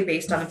typically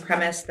based on the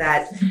premise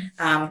that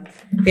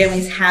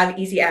families have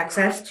easy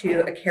access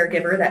to a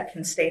caregiver that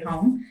can stay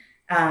home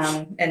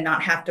and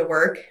not have to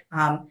work,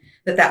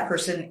 that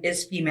person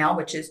is female,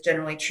 which is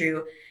generally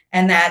true,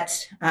 and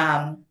that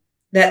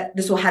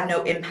this will have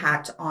no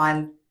impact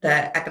on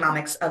the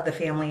economics of the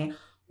family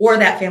or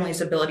that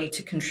family's ability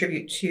to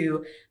contribute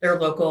to their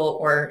local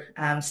or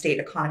state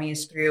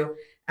economies through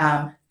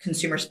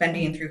consumer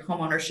spending, through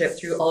home ownership,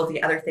 through all of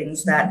the other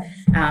things that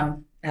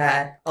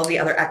all the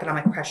other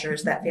economic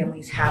pressures that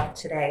families have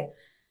today.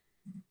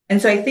 And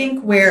so I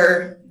think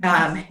where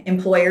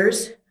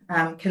employers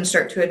can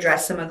start to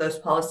address some of those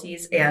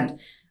policies and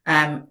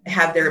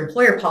have their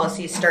employer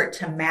policies start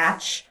to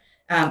match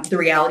the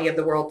reality of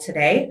the world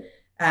today,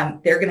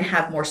 they're going to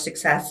have more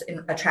success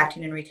in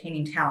attracting and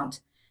retaining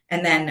talent.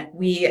 And then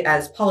we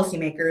as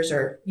policymakers,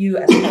 or you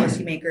as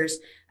policymakers,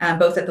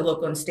 both at the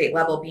local and state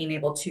level, being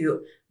able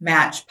to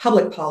match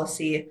public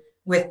policy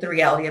with the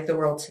reality of the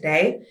world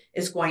today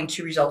is going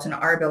to result in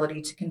our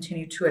ability to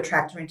continue to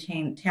attract and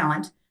retain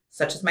talent,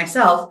 such as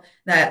myself,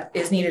 that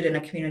is needed in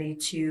a community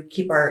to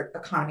keep our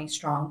economy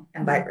strong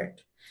and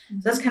vibrant.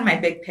 So that's kind of my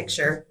big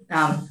picture.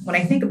 When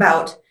I think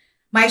about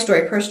my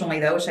story personally,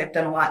 though, which I've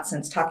done a lot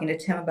since talking to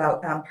Tim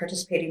about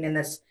participating in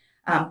this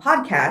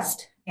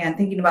podcast and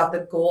thinking about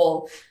the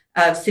goal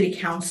of City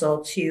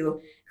Council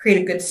to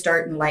create a good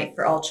start in life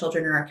for all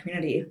children in our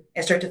community,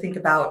 I start to think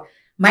about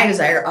my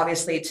desire,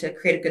 obviously, to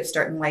create a good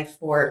start in life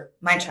for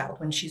my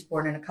child when she's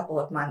born in a couple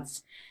of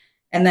months.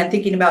 And then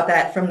thinking about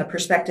that from the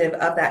perspective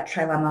of that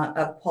trilemma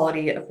of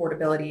quality,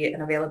 affordability,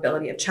 and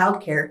availability of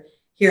childcare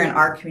here in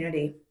our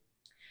community.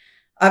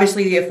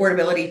 Obviously, the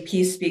affordability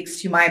piece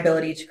speaks to my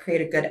ability to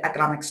create a good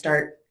economic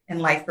start in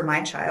life for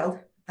my child.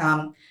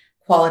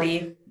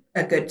 Quality,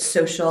 a good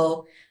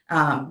social,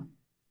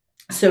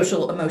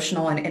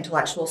 emotional, and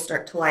intellectual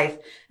start to life.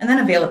 And then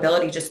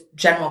availability, just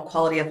general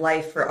quality of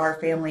life for our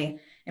family,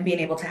 and being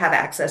able to have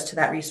access to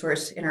that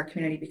resource in our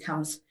community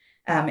becomes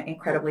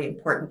incredibly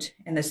important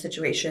in this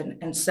situation.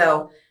 And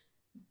so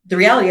the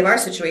reality of our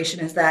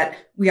situation is that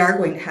we are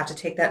going to have to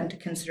take that into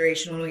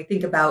consideration when we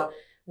think about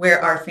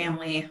where our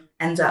family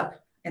ends up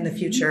in the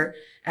future,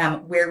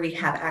 where we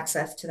have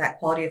access to that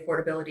quality,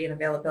 affordability, and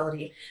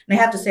availability. And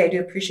I have to say, I do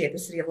appreciate the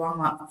city of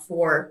Longmont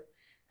for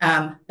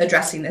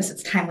addressing this.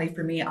 It's timely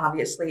for me,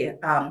 obviously,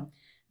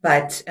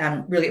 but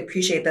really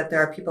appreciate that there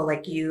are people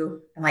like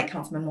you and like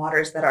Councilman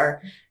Waters that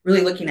are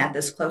really looking at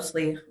this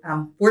closely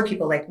for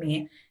people like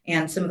me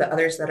and some of the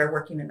others that are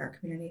working in our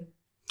community.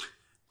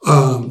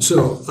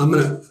 So I'm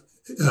going to,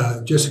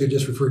 Jessica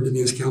just referred to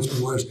me as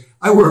Councilman Waters.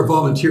 I wear a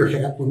volunteer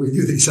hat when we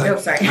do these. Sorry.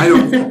 I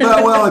don't.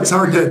 Well, it's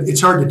hard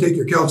to take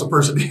your council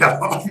person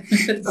hat off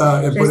and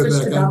put it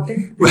back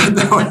on. Well,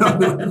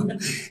 no,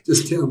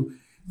 just Tim.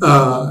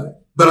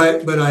 But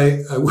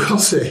I will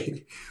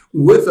say,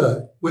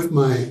 with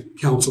my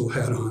council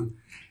hat on,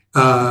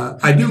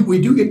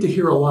 we do get to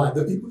hear a lot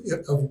of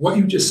what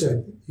you just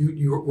said.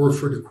 You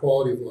referred to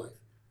quality of life.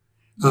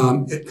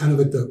 It kind of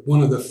at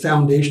one of the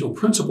foundational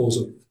principles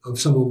of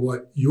some of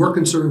what your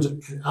concerns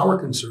and our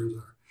concerns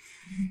are.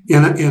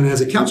 And as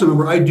a council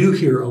member, I do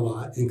hear a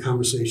lot in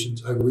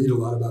conversations. I read a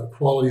lot about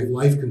quality of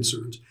life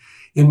concerns,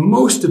 and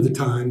most of the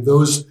time,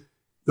 those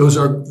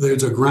are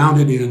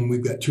grounded in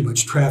we've got too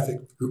much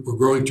traffic, we're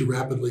growing too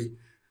rapidly,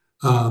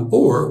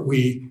 or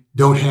we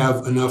don't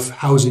have enough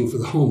housing for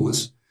the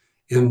homeless.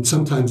 And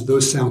sometimes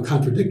those sound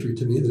contradictory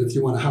to me. That if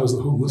you want to house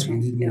the homeless, we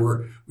need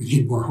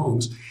more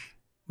homes.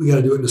 We got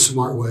to do it in a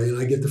smart way,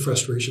 and I get the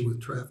frustration with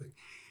traffic.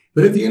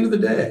 But at the end of the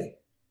day,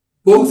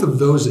 both of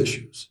those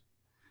issues,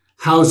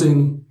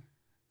 housing,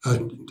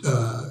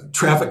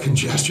 traffic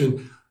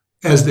congestion,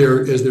 as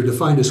they're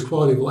defined as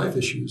quality of life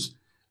issues,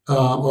 are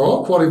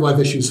all quality of life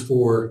issues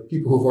for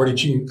people who have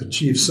already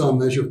achieved some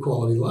measure of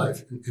quality of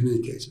life in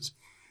many cases.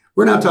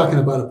 We're not talking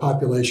about a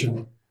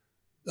population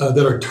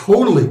that are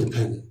totally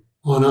dependent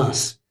on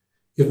us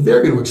if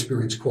they're going to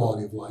experience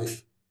quality of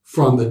life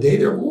from the day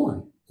they're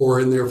born or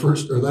in their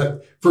first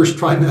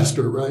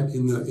trimester, right,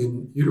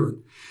 in utero.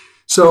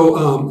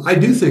 So I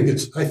do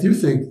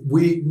think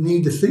we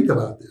need to think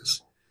about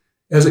this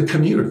as a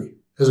community,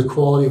 as a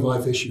quality of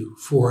life issue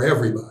for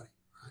everybody.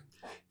 Right?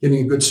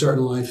 Getting a good start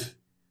in life,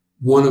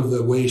 one of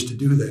the ways to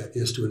do that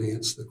is to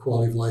enhance the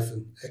quality of life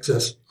and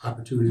access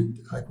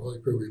opportunity to high quality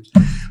programs.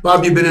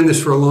 Bob, you've been in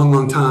this for a long,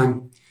 long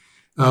time.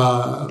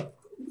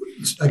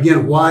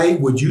 Again, why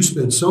would you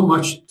spend so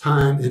much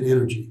time and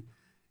energy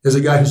as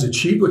a guy who's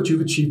achieved what you've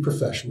achieved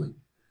professionally,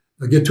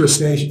 get to a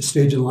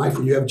stage in life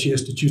where you have a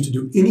chance to choose to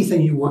do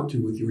anything you want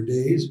to with your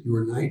days,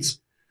 your nights,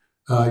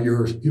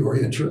 your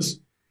interests,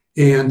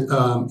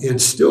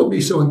 and still be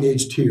so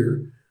engaged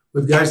here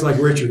with guys like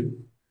Richard?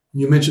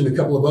 You mentioned a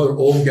couple of other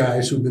old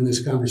guys who've been in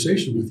this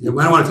conversation with you.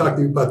 I don't want to talk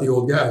to you about the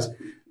old guys,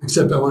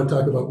 except I want to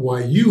talk about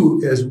why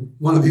you, as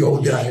one of the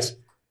old guys,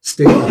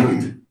 stay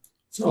behind.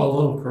 So a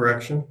little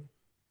correction.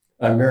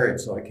 I'm married,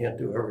 so I can't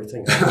do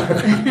everything.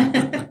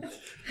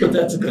 But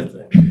that's a good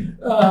thing.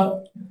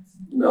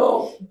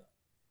 No,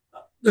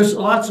 there's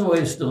lots of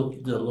ways to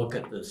look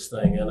at this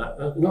thing.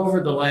 And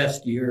over the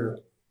last year,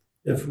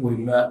 if we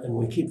met and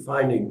we keep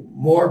finding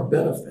more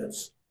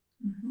benefits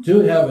to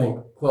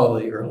having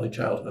quality early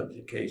childhood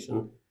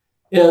education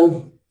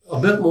and a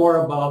bit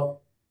more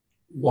about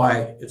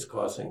why it's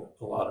causing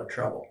a lot of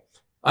trouble.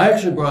 I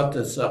actually brought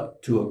this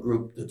up to a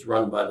group that's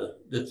run by the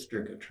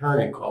district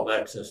attorney called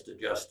Access to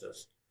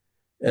Justice.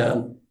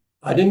 And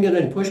I didn't get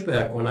any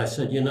pushback when I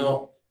said,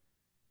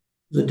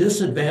 the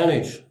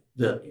disadvantage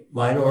that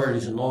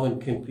minorities and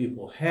low-income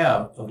people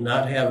have of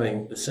not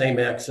having the same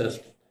access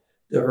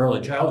to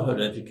early childhood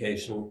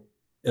education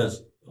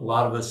as a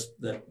lot of us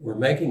that were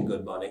making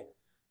good money,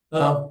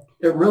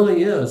 it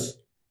really is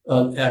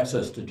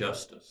access to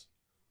justice,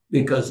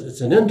 because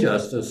it's an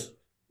injustice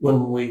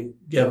when we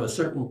give a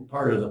certain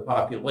part of the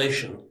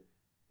population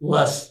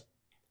less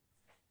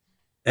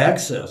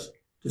access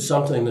to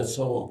something that's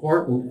so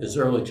important as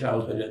early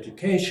childhood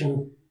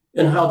education,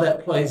 and how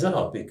that plays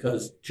out,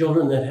 because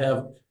children that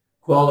have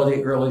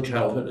quality early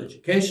childhood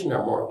education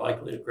are more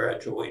likely to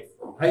graduate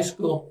from high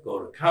school, go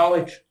to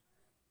college,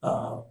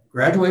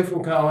 graduate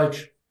from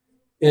college,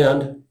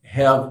 and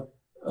have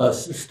a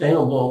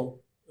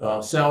sustainable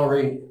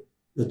salary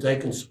that they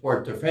can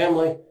support their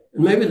family,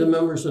 and maybe the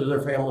members of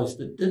their families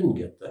that didn't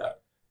get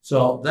that.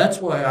 So that's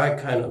why I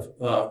kind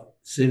of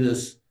see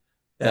this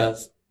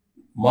as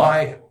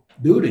my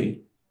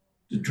duty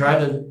to try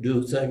to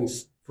do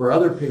things for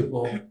other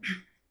people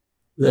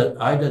that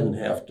I didn't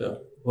have to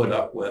put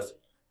up with.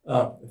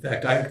 In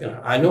fact,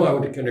 I know I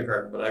went to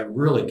kindergarten, but I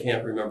really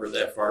can't remember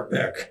that far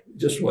back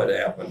just what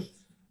happened.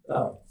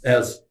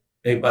 As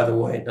a, by the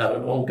way, not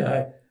an old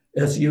guy,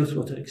 as youth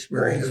with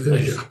experience.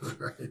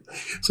 Right.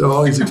 So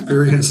all these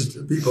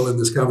experienced people in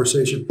this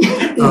conversation.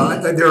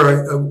 I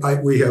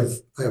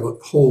have a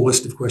whole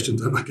list of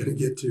questions I'm not going to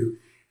get to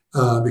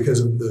because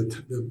of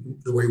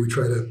the way we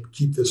try to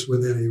keep this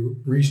within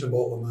a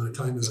reasonable amount of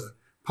time as a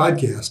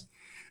podcast.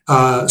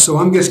 So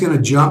I'm just going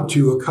to jump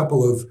to a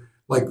couple of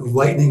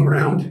lightning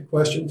round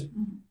questions.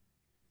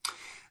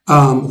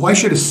 Why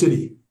should a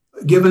city,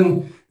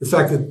 given the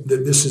fact that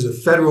this is a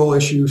federal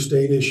issue,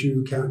 state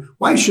issue, county,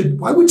 why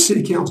would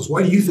city councils,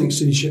 why do you think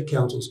city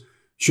councils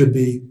should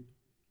be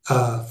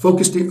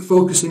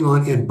focusing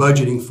on and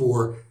budgeting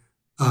for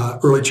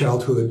early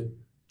childhood,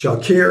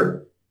 child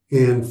care,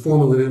 and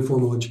formal and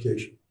informal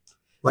education?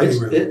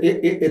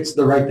 It's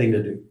the right thing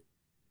to do.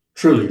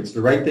 Truly, it's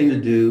the right thing to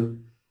do.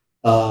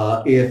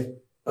 If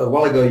a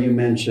while ago you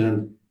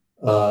mentioned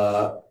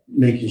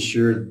making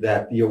sure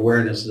that the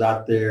awareness is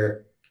out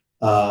there,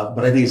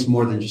 but I think it's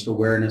more than just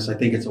awareness. I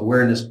think it's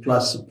awareness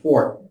plus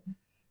support.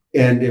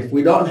 And if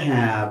we don't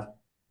have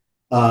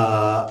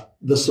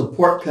the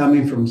support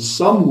coming from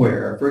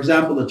somewhere, for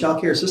example, the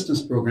Child Care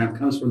Assistance Program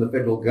comes from the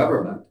federal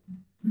government,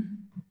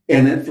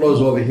 and it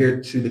flows over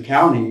here to the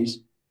counties.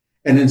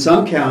 And in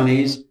some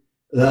counties,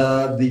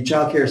 the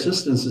child care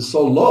assistance is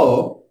so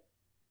low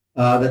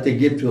that they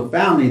give to a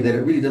family that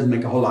it really doesn't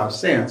make a whole lot of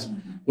sense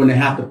when they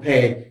have to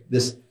pay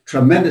this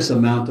tremendous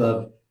amount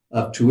of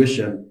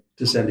tuition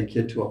to send a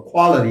kid to a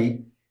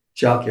quality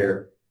child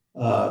care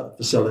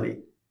facility.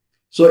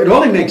 So it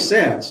only makes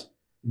sense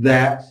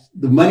that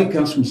the money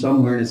comes from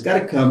somewhere, and it's got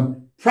to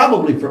come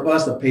probably for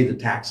us that pay the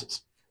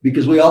taxes,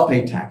 because we all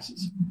pay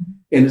taxes.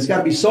 And it's got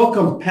to be so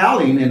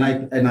compelling. And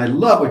I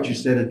love what you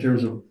said in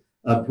terms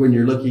of when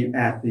you're looking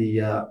at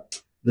the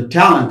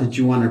talent that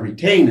you want to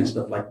retain and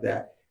stuff like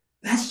that.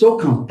 That's so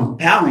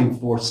compelling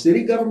for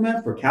city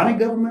government, for county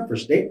government, for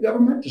state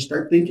government to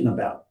start thinking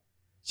about.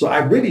 So I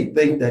really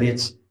think that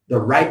it's the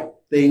right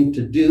thing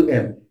to do.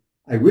 And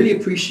I really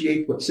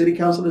appreciate what city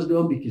council is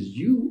doing, because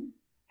you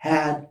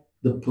had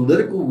the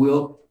political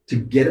will to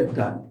get it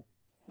done.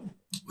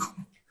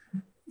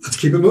 Let's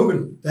keep it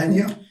moving.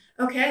 Danielle?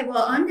 Okay,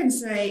 well, I'm going to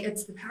say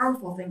it's the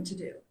powerful thing to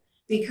do,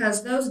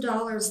 because those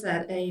dollars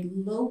that a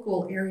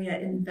local area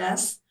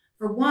invests,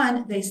 for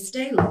one, they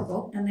stay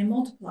local and they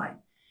multiply.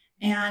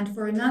 And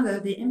for another,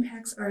 the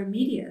impacts are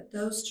immediate.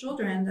 Those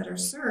children that are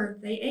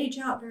served, they age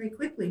out very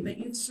quickly, but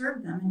you've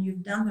served them and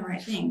you've done the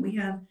right thing.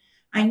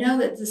 I know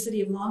that the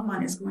city of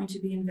Longmont is going to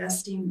be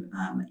investing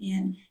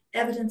in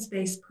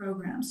evidence-based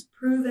programs,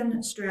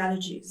 proven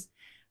strategies,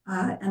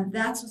 and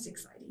that's what's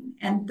exciting.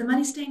 And the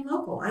money staying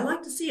local. I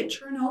like to see it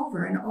turn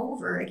over and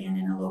over again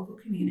in a local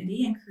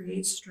community and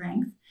create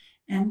strength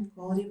and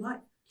quality of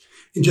life.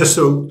 And just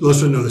so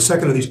listeners know, the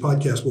second of these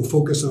podcasts will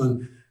focus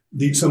on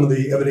some of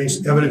the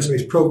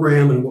evidence-based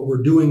program and what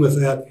we're doing with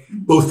that,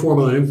 both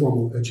formal and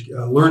informal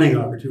learning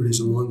opportunities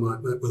in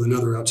Longmont, with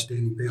another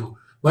outstanding panel.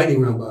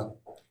 Lightning round, Bob.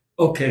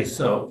 Okay,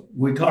 so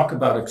we talk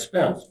about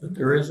expense, but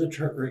there is a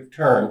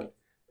return.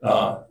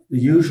 The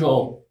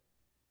usual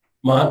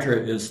mantra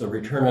is the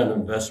return on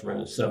investment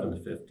is 7 to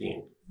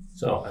 15.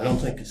 So I don't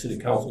think the city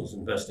council is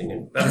investing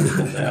in better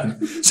than that.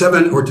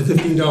 $7 or to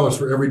 $15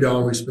 for every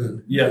dollar we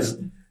spend. Yes.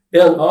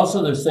 And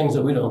also there's things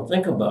that we don't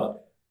think about.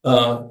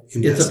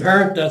 If the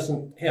parent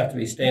doesn't have to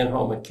be staying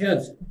home with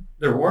kids,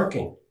 they're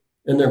working.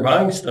 and they're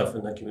buying stuff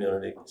in the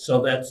community.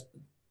 So that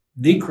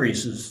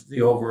decreases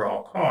the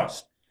overall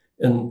cost,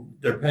 and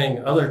they're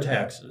paying other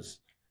taxes,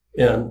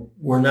 and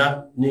we're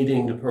not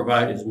needing to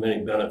provide as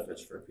many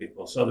benefits for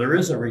people. So there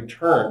is a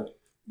return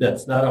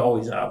that's not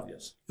always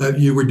obvious.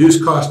 You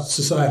reduce costs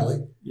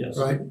societally, Yes.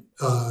 right?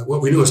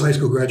 What we know is high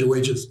school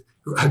graduates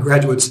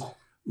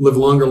live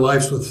longer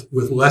lives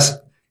with less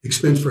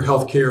expense for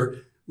health care,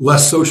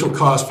 less social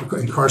cost for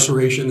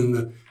incarceration,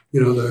 and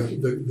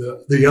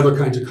the other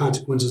kinds of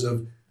consequences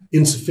of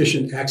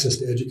insufficient access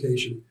to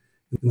education.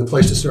 And the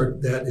place to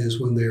start that is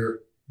when they're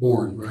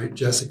born, right,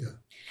 Jessica?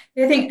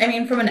 I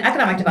mean, from an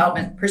economic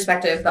development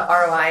perspective, the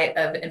ROI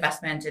of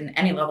investment in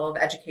any level of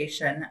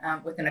education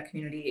within a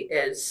community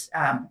is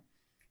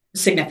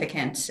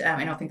significant.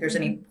 I don't think there's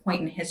any point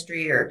in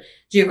history or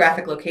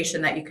geographic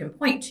location that you can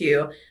point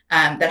to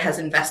that has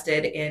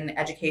invested in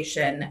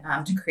education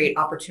to create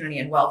opportunity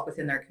and wealth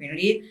within their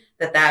community,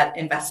 that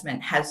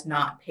investment has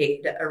not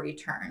paid a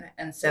return.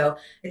 And so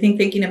I think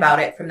thinking about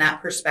it from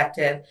that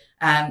perspective,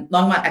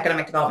 Longmont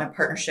Economic Development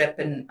Partnership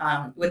and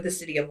with the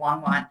city of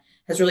Longmont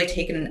has really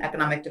taken an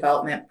economic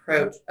development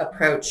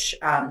approach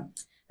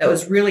that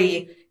was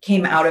really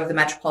came out of the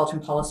Metropolitan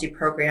Policy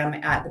Program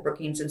at the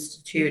Brookings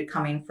Institute,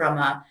 coming from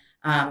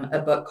a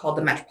book called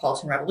The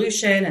Metropolitan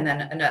Revolution, and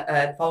then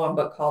a follow-on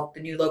book called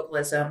The New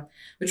Localism,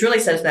 which really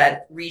says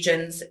that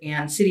regions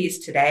and cities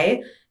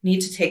today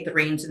need to take the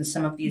reins in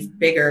some of these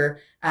bigger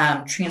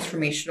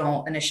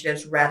transformational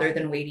initiatives rather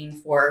than waiting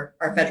for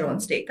our federal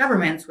and state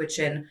governments, which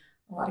in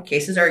a lot of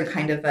cases are in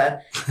kind of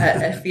a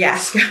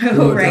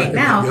fiasco right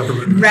now,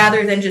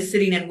 rather than just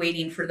sitting and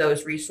waiting for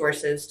those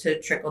resources to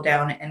trickle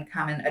down and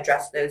come and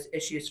address those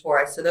issues for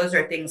us. So those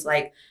are things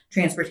like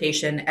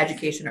transportation,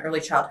 education,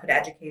 early childhood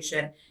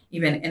education,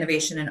 even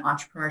innovation and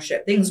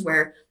entrepreneurship, things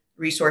where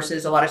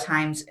resources a lot of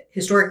times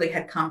historically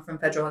had come from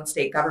federal and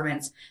state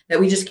governments that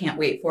we just can't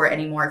wait for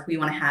anymore if we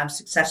want to have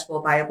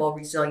successful, viable,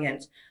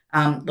 resilient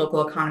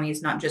local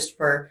economies, not just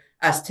for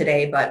us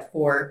today, but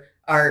for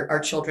our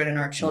children and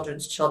our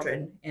children's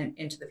children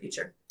into the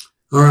future.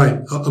 All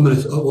right,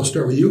 we'll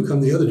start with you.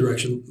 Come the other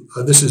direction.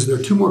 There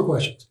are two more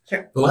questions.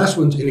 Sure. The last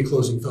one's any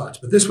closing thoughts,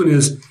 but this one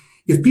is: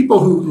 if people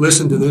who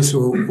listen to this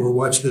or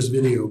watch this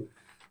video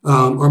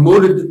are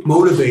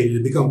motivated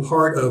to become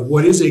part of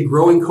what is a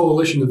growing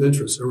coalition of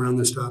interest around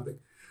this topic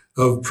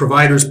of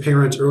providers,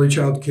 parents, early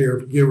child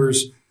care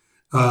givers,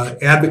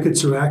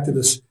 advocates or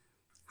activists,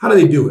 how do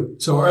they do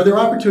it? So, are there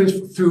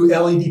opportunities through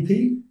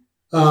LEDP?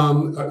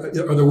 Are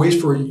there ways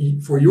for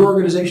your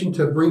organization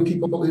to bring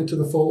people into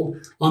the fold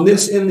on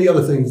this and the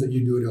other things that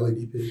you do at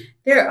LADP?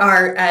 There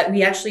are.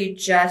 We actually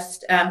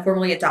just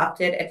formally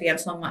adopted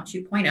Advanced Longmont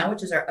 2.0,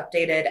 which is our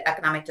updated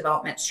economic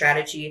development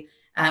strategy,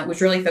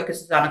 which really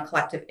focuses on a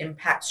collective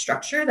impact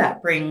structure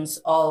that brings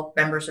all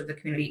members of the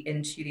community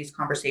into these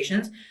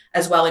conversations,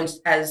 as well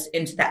as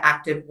into the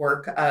active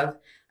work of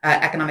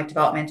economic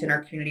development in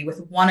our community, with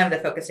one of the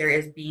focus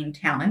areas being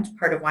talent,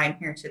 part of why I'm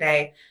here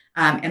today.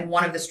 And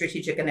one of the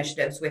strategic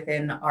initiatives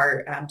within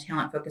our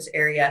talent focus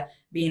area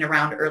being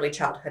around early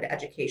childhood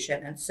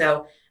education. And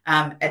so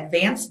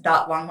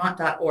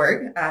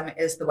advanced.longmont.org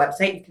is the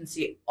website. You can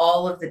see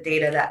all of the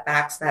data that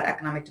backs that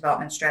economic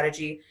development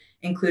strategy,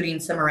 including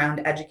some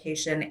around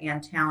education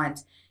and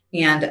talent,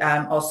 and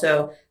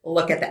also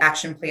look at the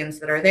action plans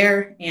that are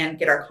there and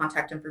get our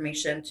contact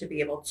information to be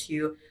able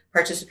to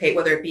participate,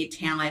 whether it be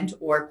talent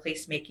or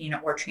placemaking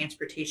or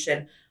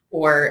transportation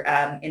or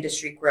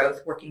industry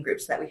growth working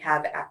groups that we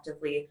have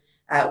actively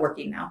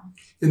working now.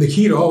 And the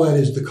key to all that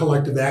is the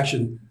collective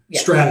action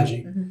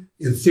strategy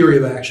and theory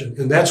of action.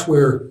 And that's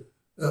where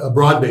a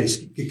broad base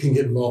can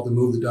get involved and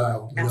move the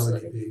dial.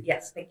 Absolutely.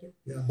 Yes, thank you.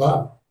 Yeah,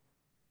 Bob.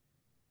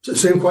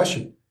 Same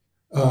question.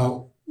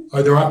 Are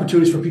there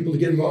opportunities for people to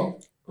get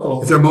involved?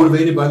 If they're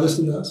motivated by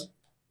listening to us?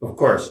 Of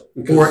course.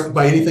 Or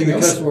by anything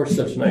else? Because we're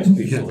such nice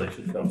people, they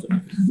should come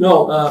to.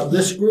 No,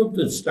 this group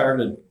that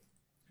started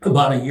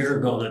about a year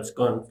ago, that's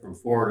gone from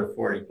 4 to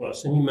 40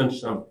 plus, and you mentioned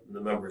some of the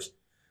members.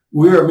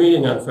 We are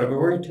meeting on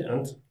February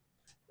 10th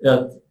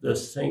at the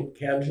St.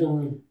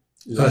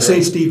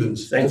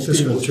 Stephen's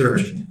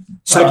Church.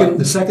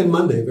 The second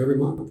Monday of every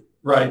month.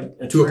 Right.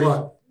 At 2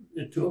 o'clock.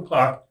 At 2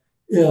 o'clock.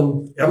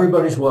 And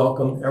everybody's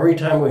welcome. Every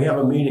time we have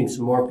a meeting,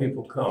 some more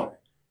people come.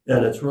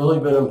 And it's really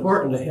been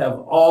important to have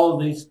all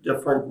of these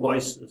different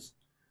voices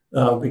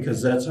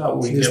because that's how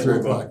we get 3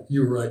 o'clock.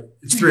 You were right.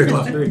 It's 3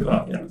 o'clock. 3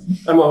 o'clock, yeah.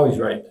 I'm always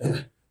right.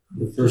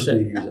 The first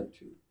meeting is at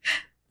 2.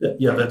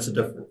 Yeah, that's a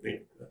different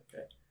meeting.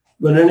 Okay.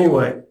 But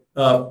anyway,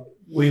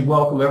 we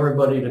welcome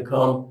everybody to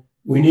come.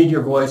 We need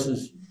your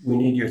voices. We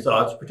need your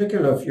thoughts,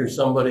 particularly if you're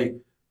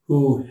somebody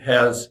who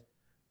has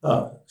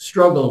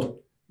struggled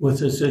with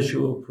this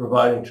issue of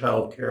providing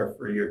child care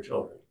for your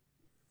children.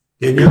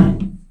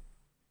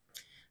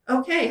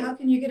 Okay, how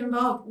can you get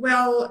involved?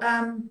 Well,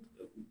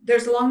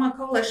 there's the Longmont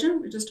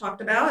Coalition we just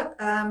talked about.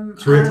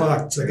 3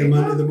 o'clock, second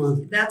Monday of the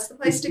month. That's the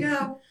place to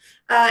go.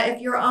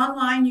 If you're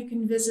online, you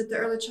can visit the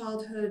Early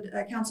Childhood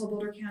Council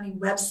Boulder County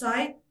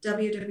website,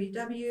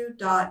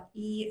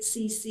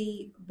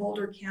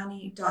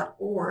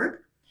 www.eccbouldercounty.org.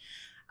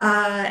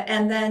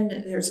 And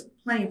then there's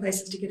plenty of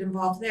places to get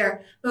involved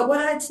there. But what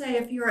I'd say,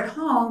 if you're at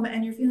home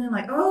and you're feeling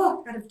like, oh,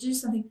 I've got to do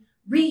something,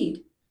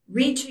 read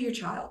to your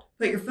child.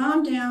 Put your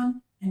phone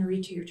down and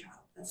read to your child.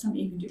 That's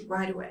something you can do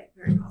right away.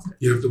 Very positive.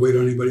 You don't have to wait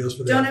on anybody else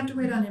for that. Don't have to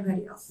wait on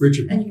anybody else.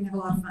 Richard. And you can have a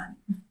lot of fun.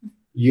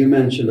 You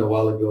mentioned a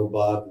while ago,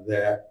 Bob,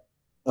 that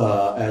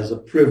as a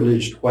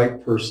privileged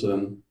white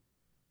person,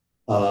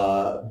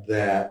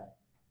 that's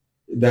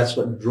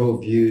what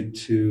drove you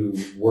to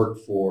work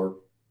for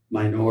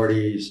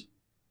minorities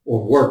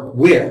or work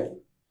with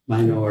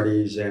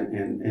minorities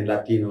and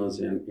Latinos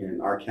in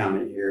our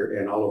county here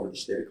and all over the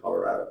state of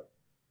Colorado.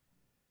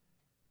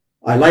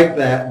 I like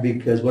that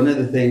because one of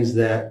the things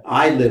that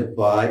I live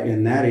by,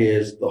 and that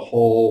is the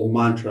whole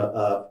mantra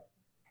of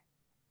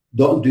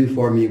don't do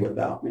for me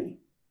without me.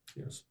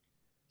 Yes.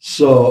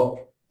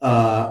 So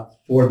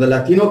for the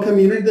Latino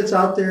community that's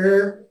out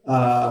there,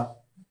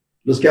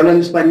 los que hablan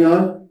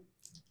español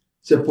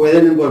se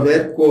pueden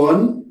envolver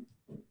con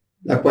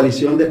la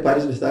coalición de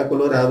padres del estado de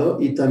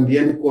Colorado y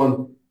también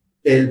con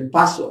el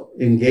PASO,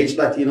 Engaged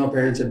Latino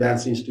Parents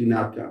Advancing Student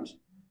Outcomes.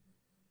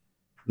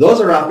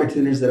 Those are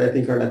opportunities that I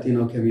think our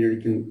Latino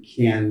community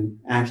can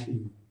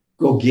actually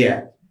go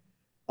get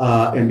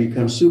and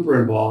become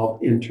super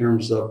involved in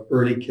terms of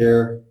early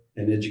care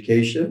and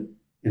education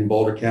in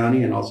Boulder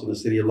County and also the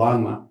city of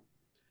Longmont.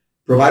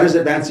 Providers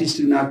Advancing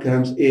Student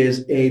Outcomes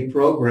is a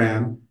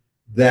program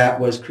that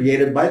was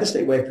created by the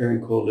Statewide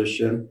Parent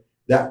Coalition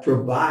that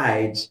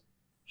provides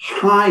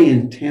high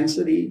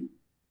intensity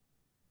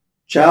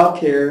child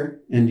care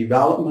and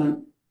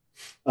development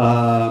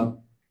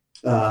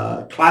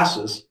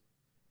classes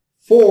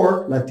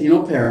for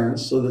Latino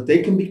parents so that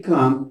they can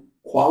become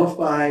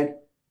qualified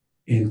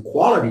and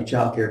quality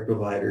child care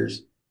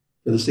providers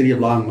for the city of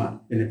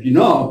Longmont. And if you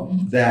know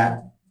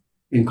that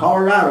in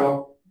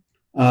Colorado,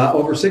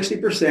 over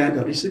 60%,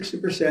 at least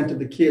 60% of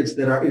the kids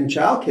that are in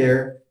child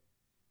care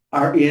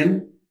are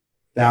in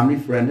family,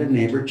 friend, and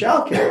neighbor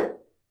child care.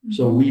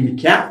 So we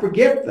can't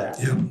forget that.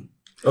 Yeah.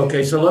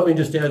 Okay, so let me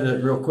just add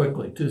that real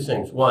quickly. Two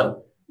things. One,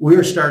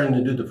 we're starting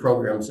to do the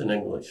programs in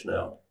English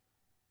now.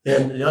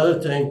 And the other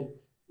thing,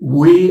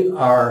 we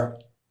are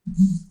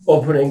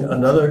opening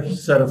another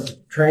set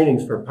of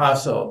trainings for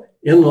PASO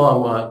in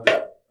Longmont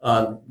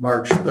on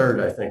March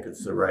 3rd, I think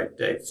it's the right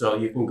date. So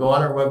you can go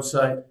on our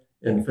website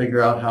and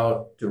figure out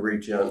how to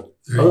reach in.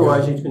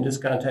 Otherwise, you can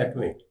just contact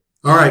me.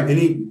 All right.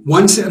 Any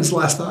one sentence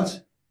last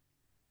thoughts?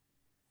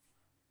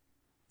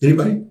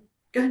 Anybody?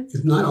 Good.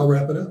 If not, I'll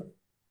wrap it up.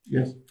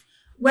 Yes.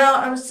 Well,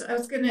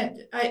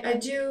 I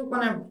do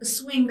want to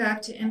swing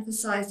back to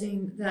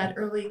emphasizing that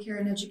early care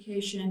and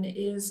education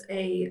is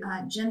a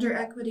gender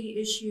equity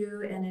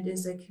issue and it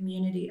is a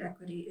community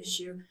equity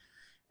issue.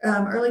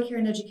 Early care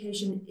and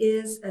education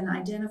is an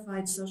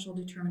identified social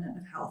determinant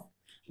of health.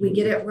 We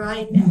get it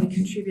right and we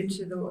contribute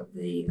to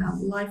the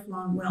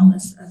lifelong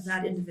wellness of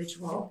that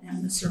individual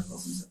and the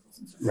circles and circles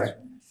and circles. Right.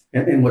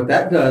 And what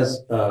that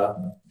does,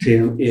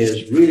 Tim,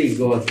 is really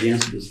go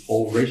against this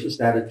whole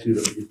racist attitude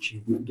of the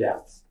achievement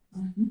gap.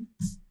 Mm-hmm.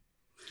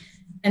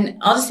 And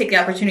I'll just take the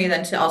opportunity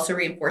then to also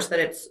reinforce that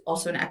it's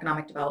also an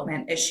economic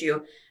development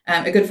issue.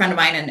 A good friend of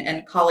mine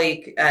and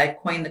colleague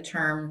coined the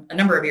term a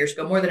number of years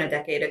ago, more than a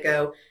decade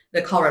ago,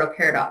 the Colorado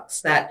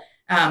paradox, that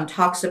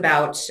talks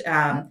about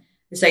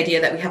this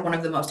idea that we have one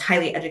of the most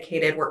highly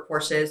educated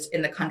workforces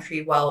in the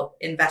country while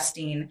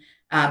investing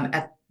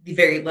at the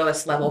very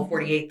lowest level,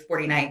 48th,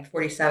 49th,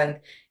 47th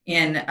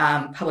in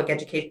public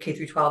education, K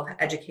through 12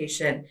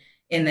 education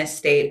in this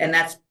state. And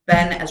that's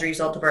been as a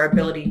result of our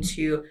ability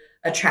to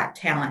attract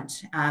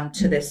talent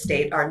to this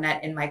state. Our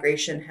net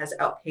in-migration has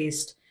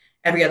outpaced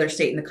every other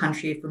state in the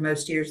country for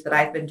most years that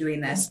I've been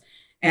doing this.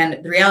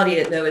 And the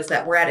reality, though, is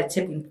that we're at a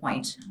tipping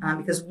point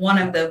because one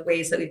of the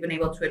ways that we've been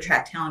able to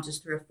attract talent is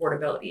through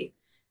affordability.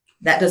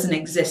 That doesn't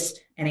exist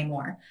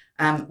anymore.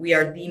 We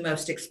are the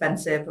most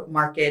expensive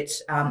market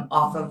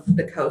off of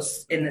the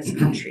coasts in this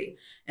country.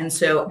 And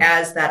so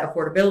as that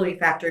affordability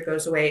factor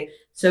goes away,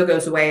 so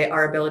goes away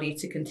our ability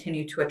to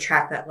continue to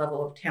attract that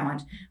level of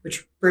talent,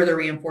 which further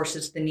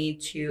reinforces the need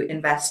to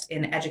invest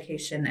in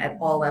education at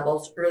all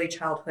levels, early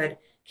childhood,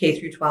 K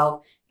through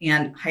 12,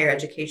 and higher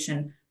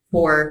education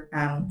for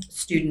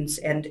students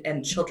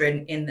and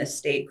children in this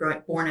state,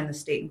 born in the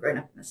state and growing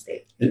up in the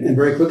state. And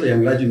very quickly,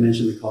 I'm glad you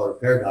mentioned the Colorado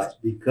paradox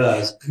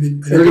because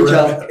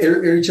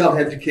early child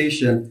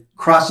education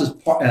crosses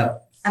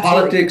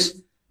politics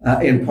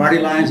and party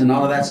lines and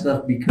all of that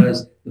stuff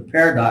because the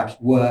paradox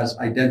was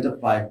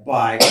identified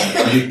by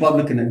the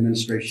Republican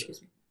administration.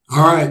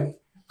 All right.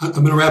 I'm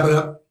going to wrap it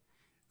up.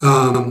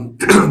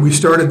 We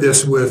started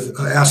this with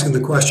asking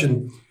the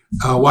question,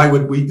 why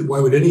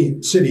would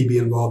any city be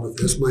involved with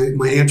this?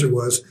 My answer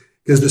was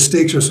because the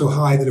stakes are so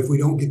high that if we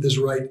don't get this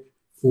right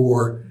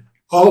for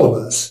all of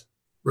us,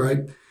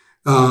 right?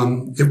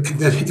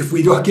 If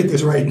we don't get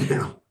this right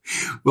now,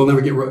 we'll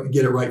never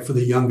get it right for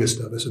the youngest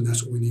of us, and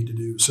that's what we need to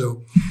do.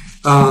 So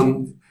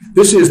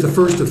this is the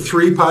first of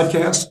 3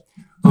 podcasts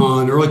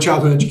on early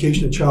childhood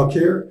education and child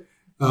care.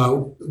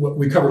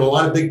 We covered a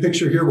lot of big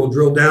picture here. We'll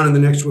drill down in the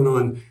next one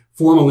on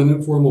formal and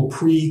informal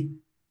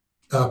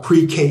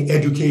pre-K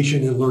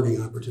education and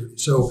learning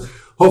opportunities. So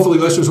hopefully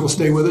listeners will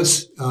stay with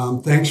us.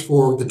 Thanks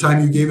for the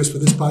time you gave us for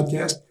this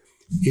podcast,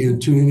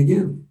 and tune in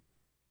again.